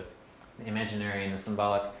with this, but the imaginary and the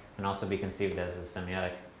symbolic can also be conceived as the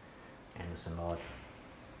semiotic and the symbolic.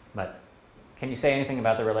 But can you say anything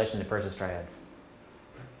about the relation to Peirce's triads?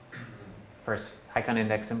 First, icon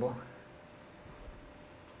index symbol.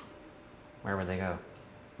 Where would they go?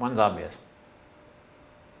 One's obvious.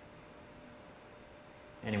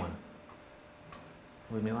 Anyone?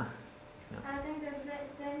 Ludmila? No. I think that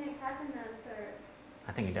Zdeněk has an answer.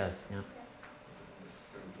 I think he does, yeah.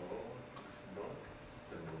 Symbol.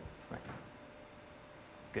 Right.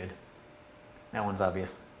 Good. That one's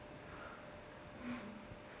obvious.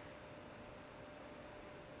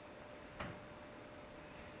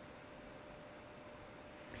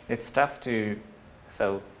 It's tough to,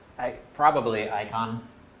 so probably icon,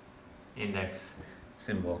 index,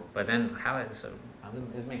 symbol, but then how is, so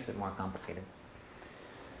this makes it more complicated.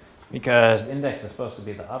 Because index is supposed to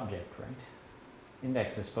be the object, right?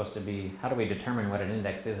 Index is supposed to be, how do we determine what an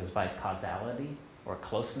index is? It's by causality or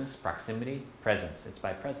closeness, proximity, presence. It's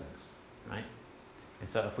by presence, right? And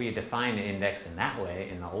so if we define an index in that way,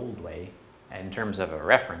 in the old way, in terms of a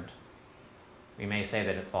referent, we may say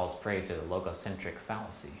that it falls prey to the logocentric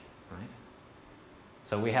fallacy, right?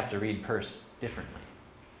 So we have to read Peirce differently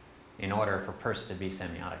in order for Peirce to be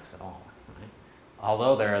semiotics at all, right?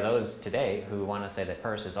 Although there are those today who want to say that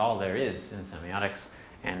Peirce is all there is in semiotics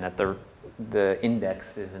and that the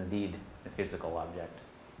index is indeed the physical object.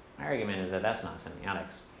 My argument is that that's not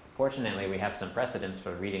semiotics. Fortunately, we have some precedents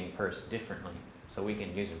for reading Peirce differently, so we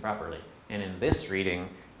can use it properly. And in this reading,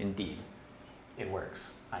 indeed, it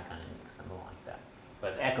works. Icon index, symbol like that.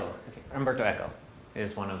 But Umberto Eco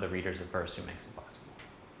is one of the readers of Peirce who makes it possible.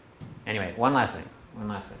 Anyway, one last thing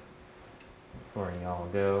before you all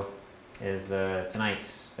go is tonight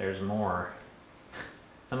there's more.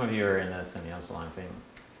 Some of you are in the Semio Salon thing,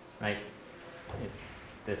 right?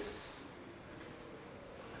 It's this,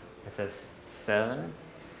 it says 7,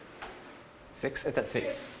 6, it's at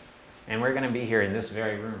 6. And we're going to be here in this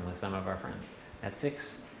very room with some of our friends at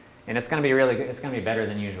 6. And it's going to be really good. It's going to be better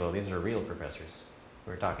than usual. These are real professors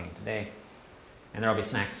who are talking today. And there will be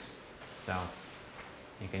snacks. So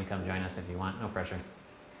you can come join us if you want. No pressure.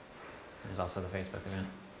 There's also the Facebook event.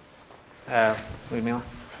 Ludmila,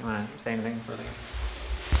 you want to say anything further?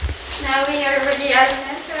 Now we are already out of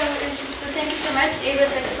time, so thank you so much. It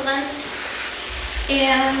was excellent.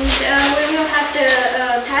 And we will have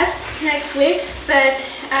the test next week, but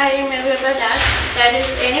I email you about that if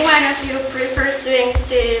any one of you prefers doing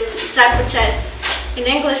the sample chat in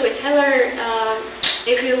English with Taylor,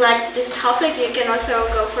 if you like this topic, you can also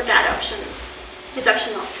go for that option. It's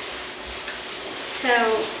optional. So,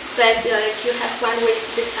 but you have 1 week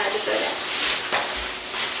to decide about that.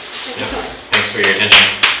 Thank you so much. Thanks for your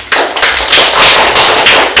attention.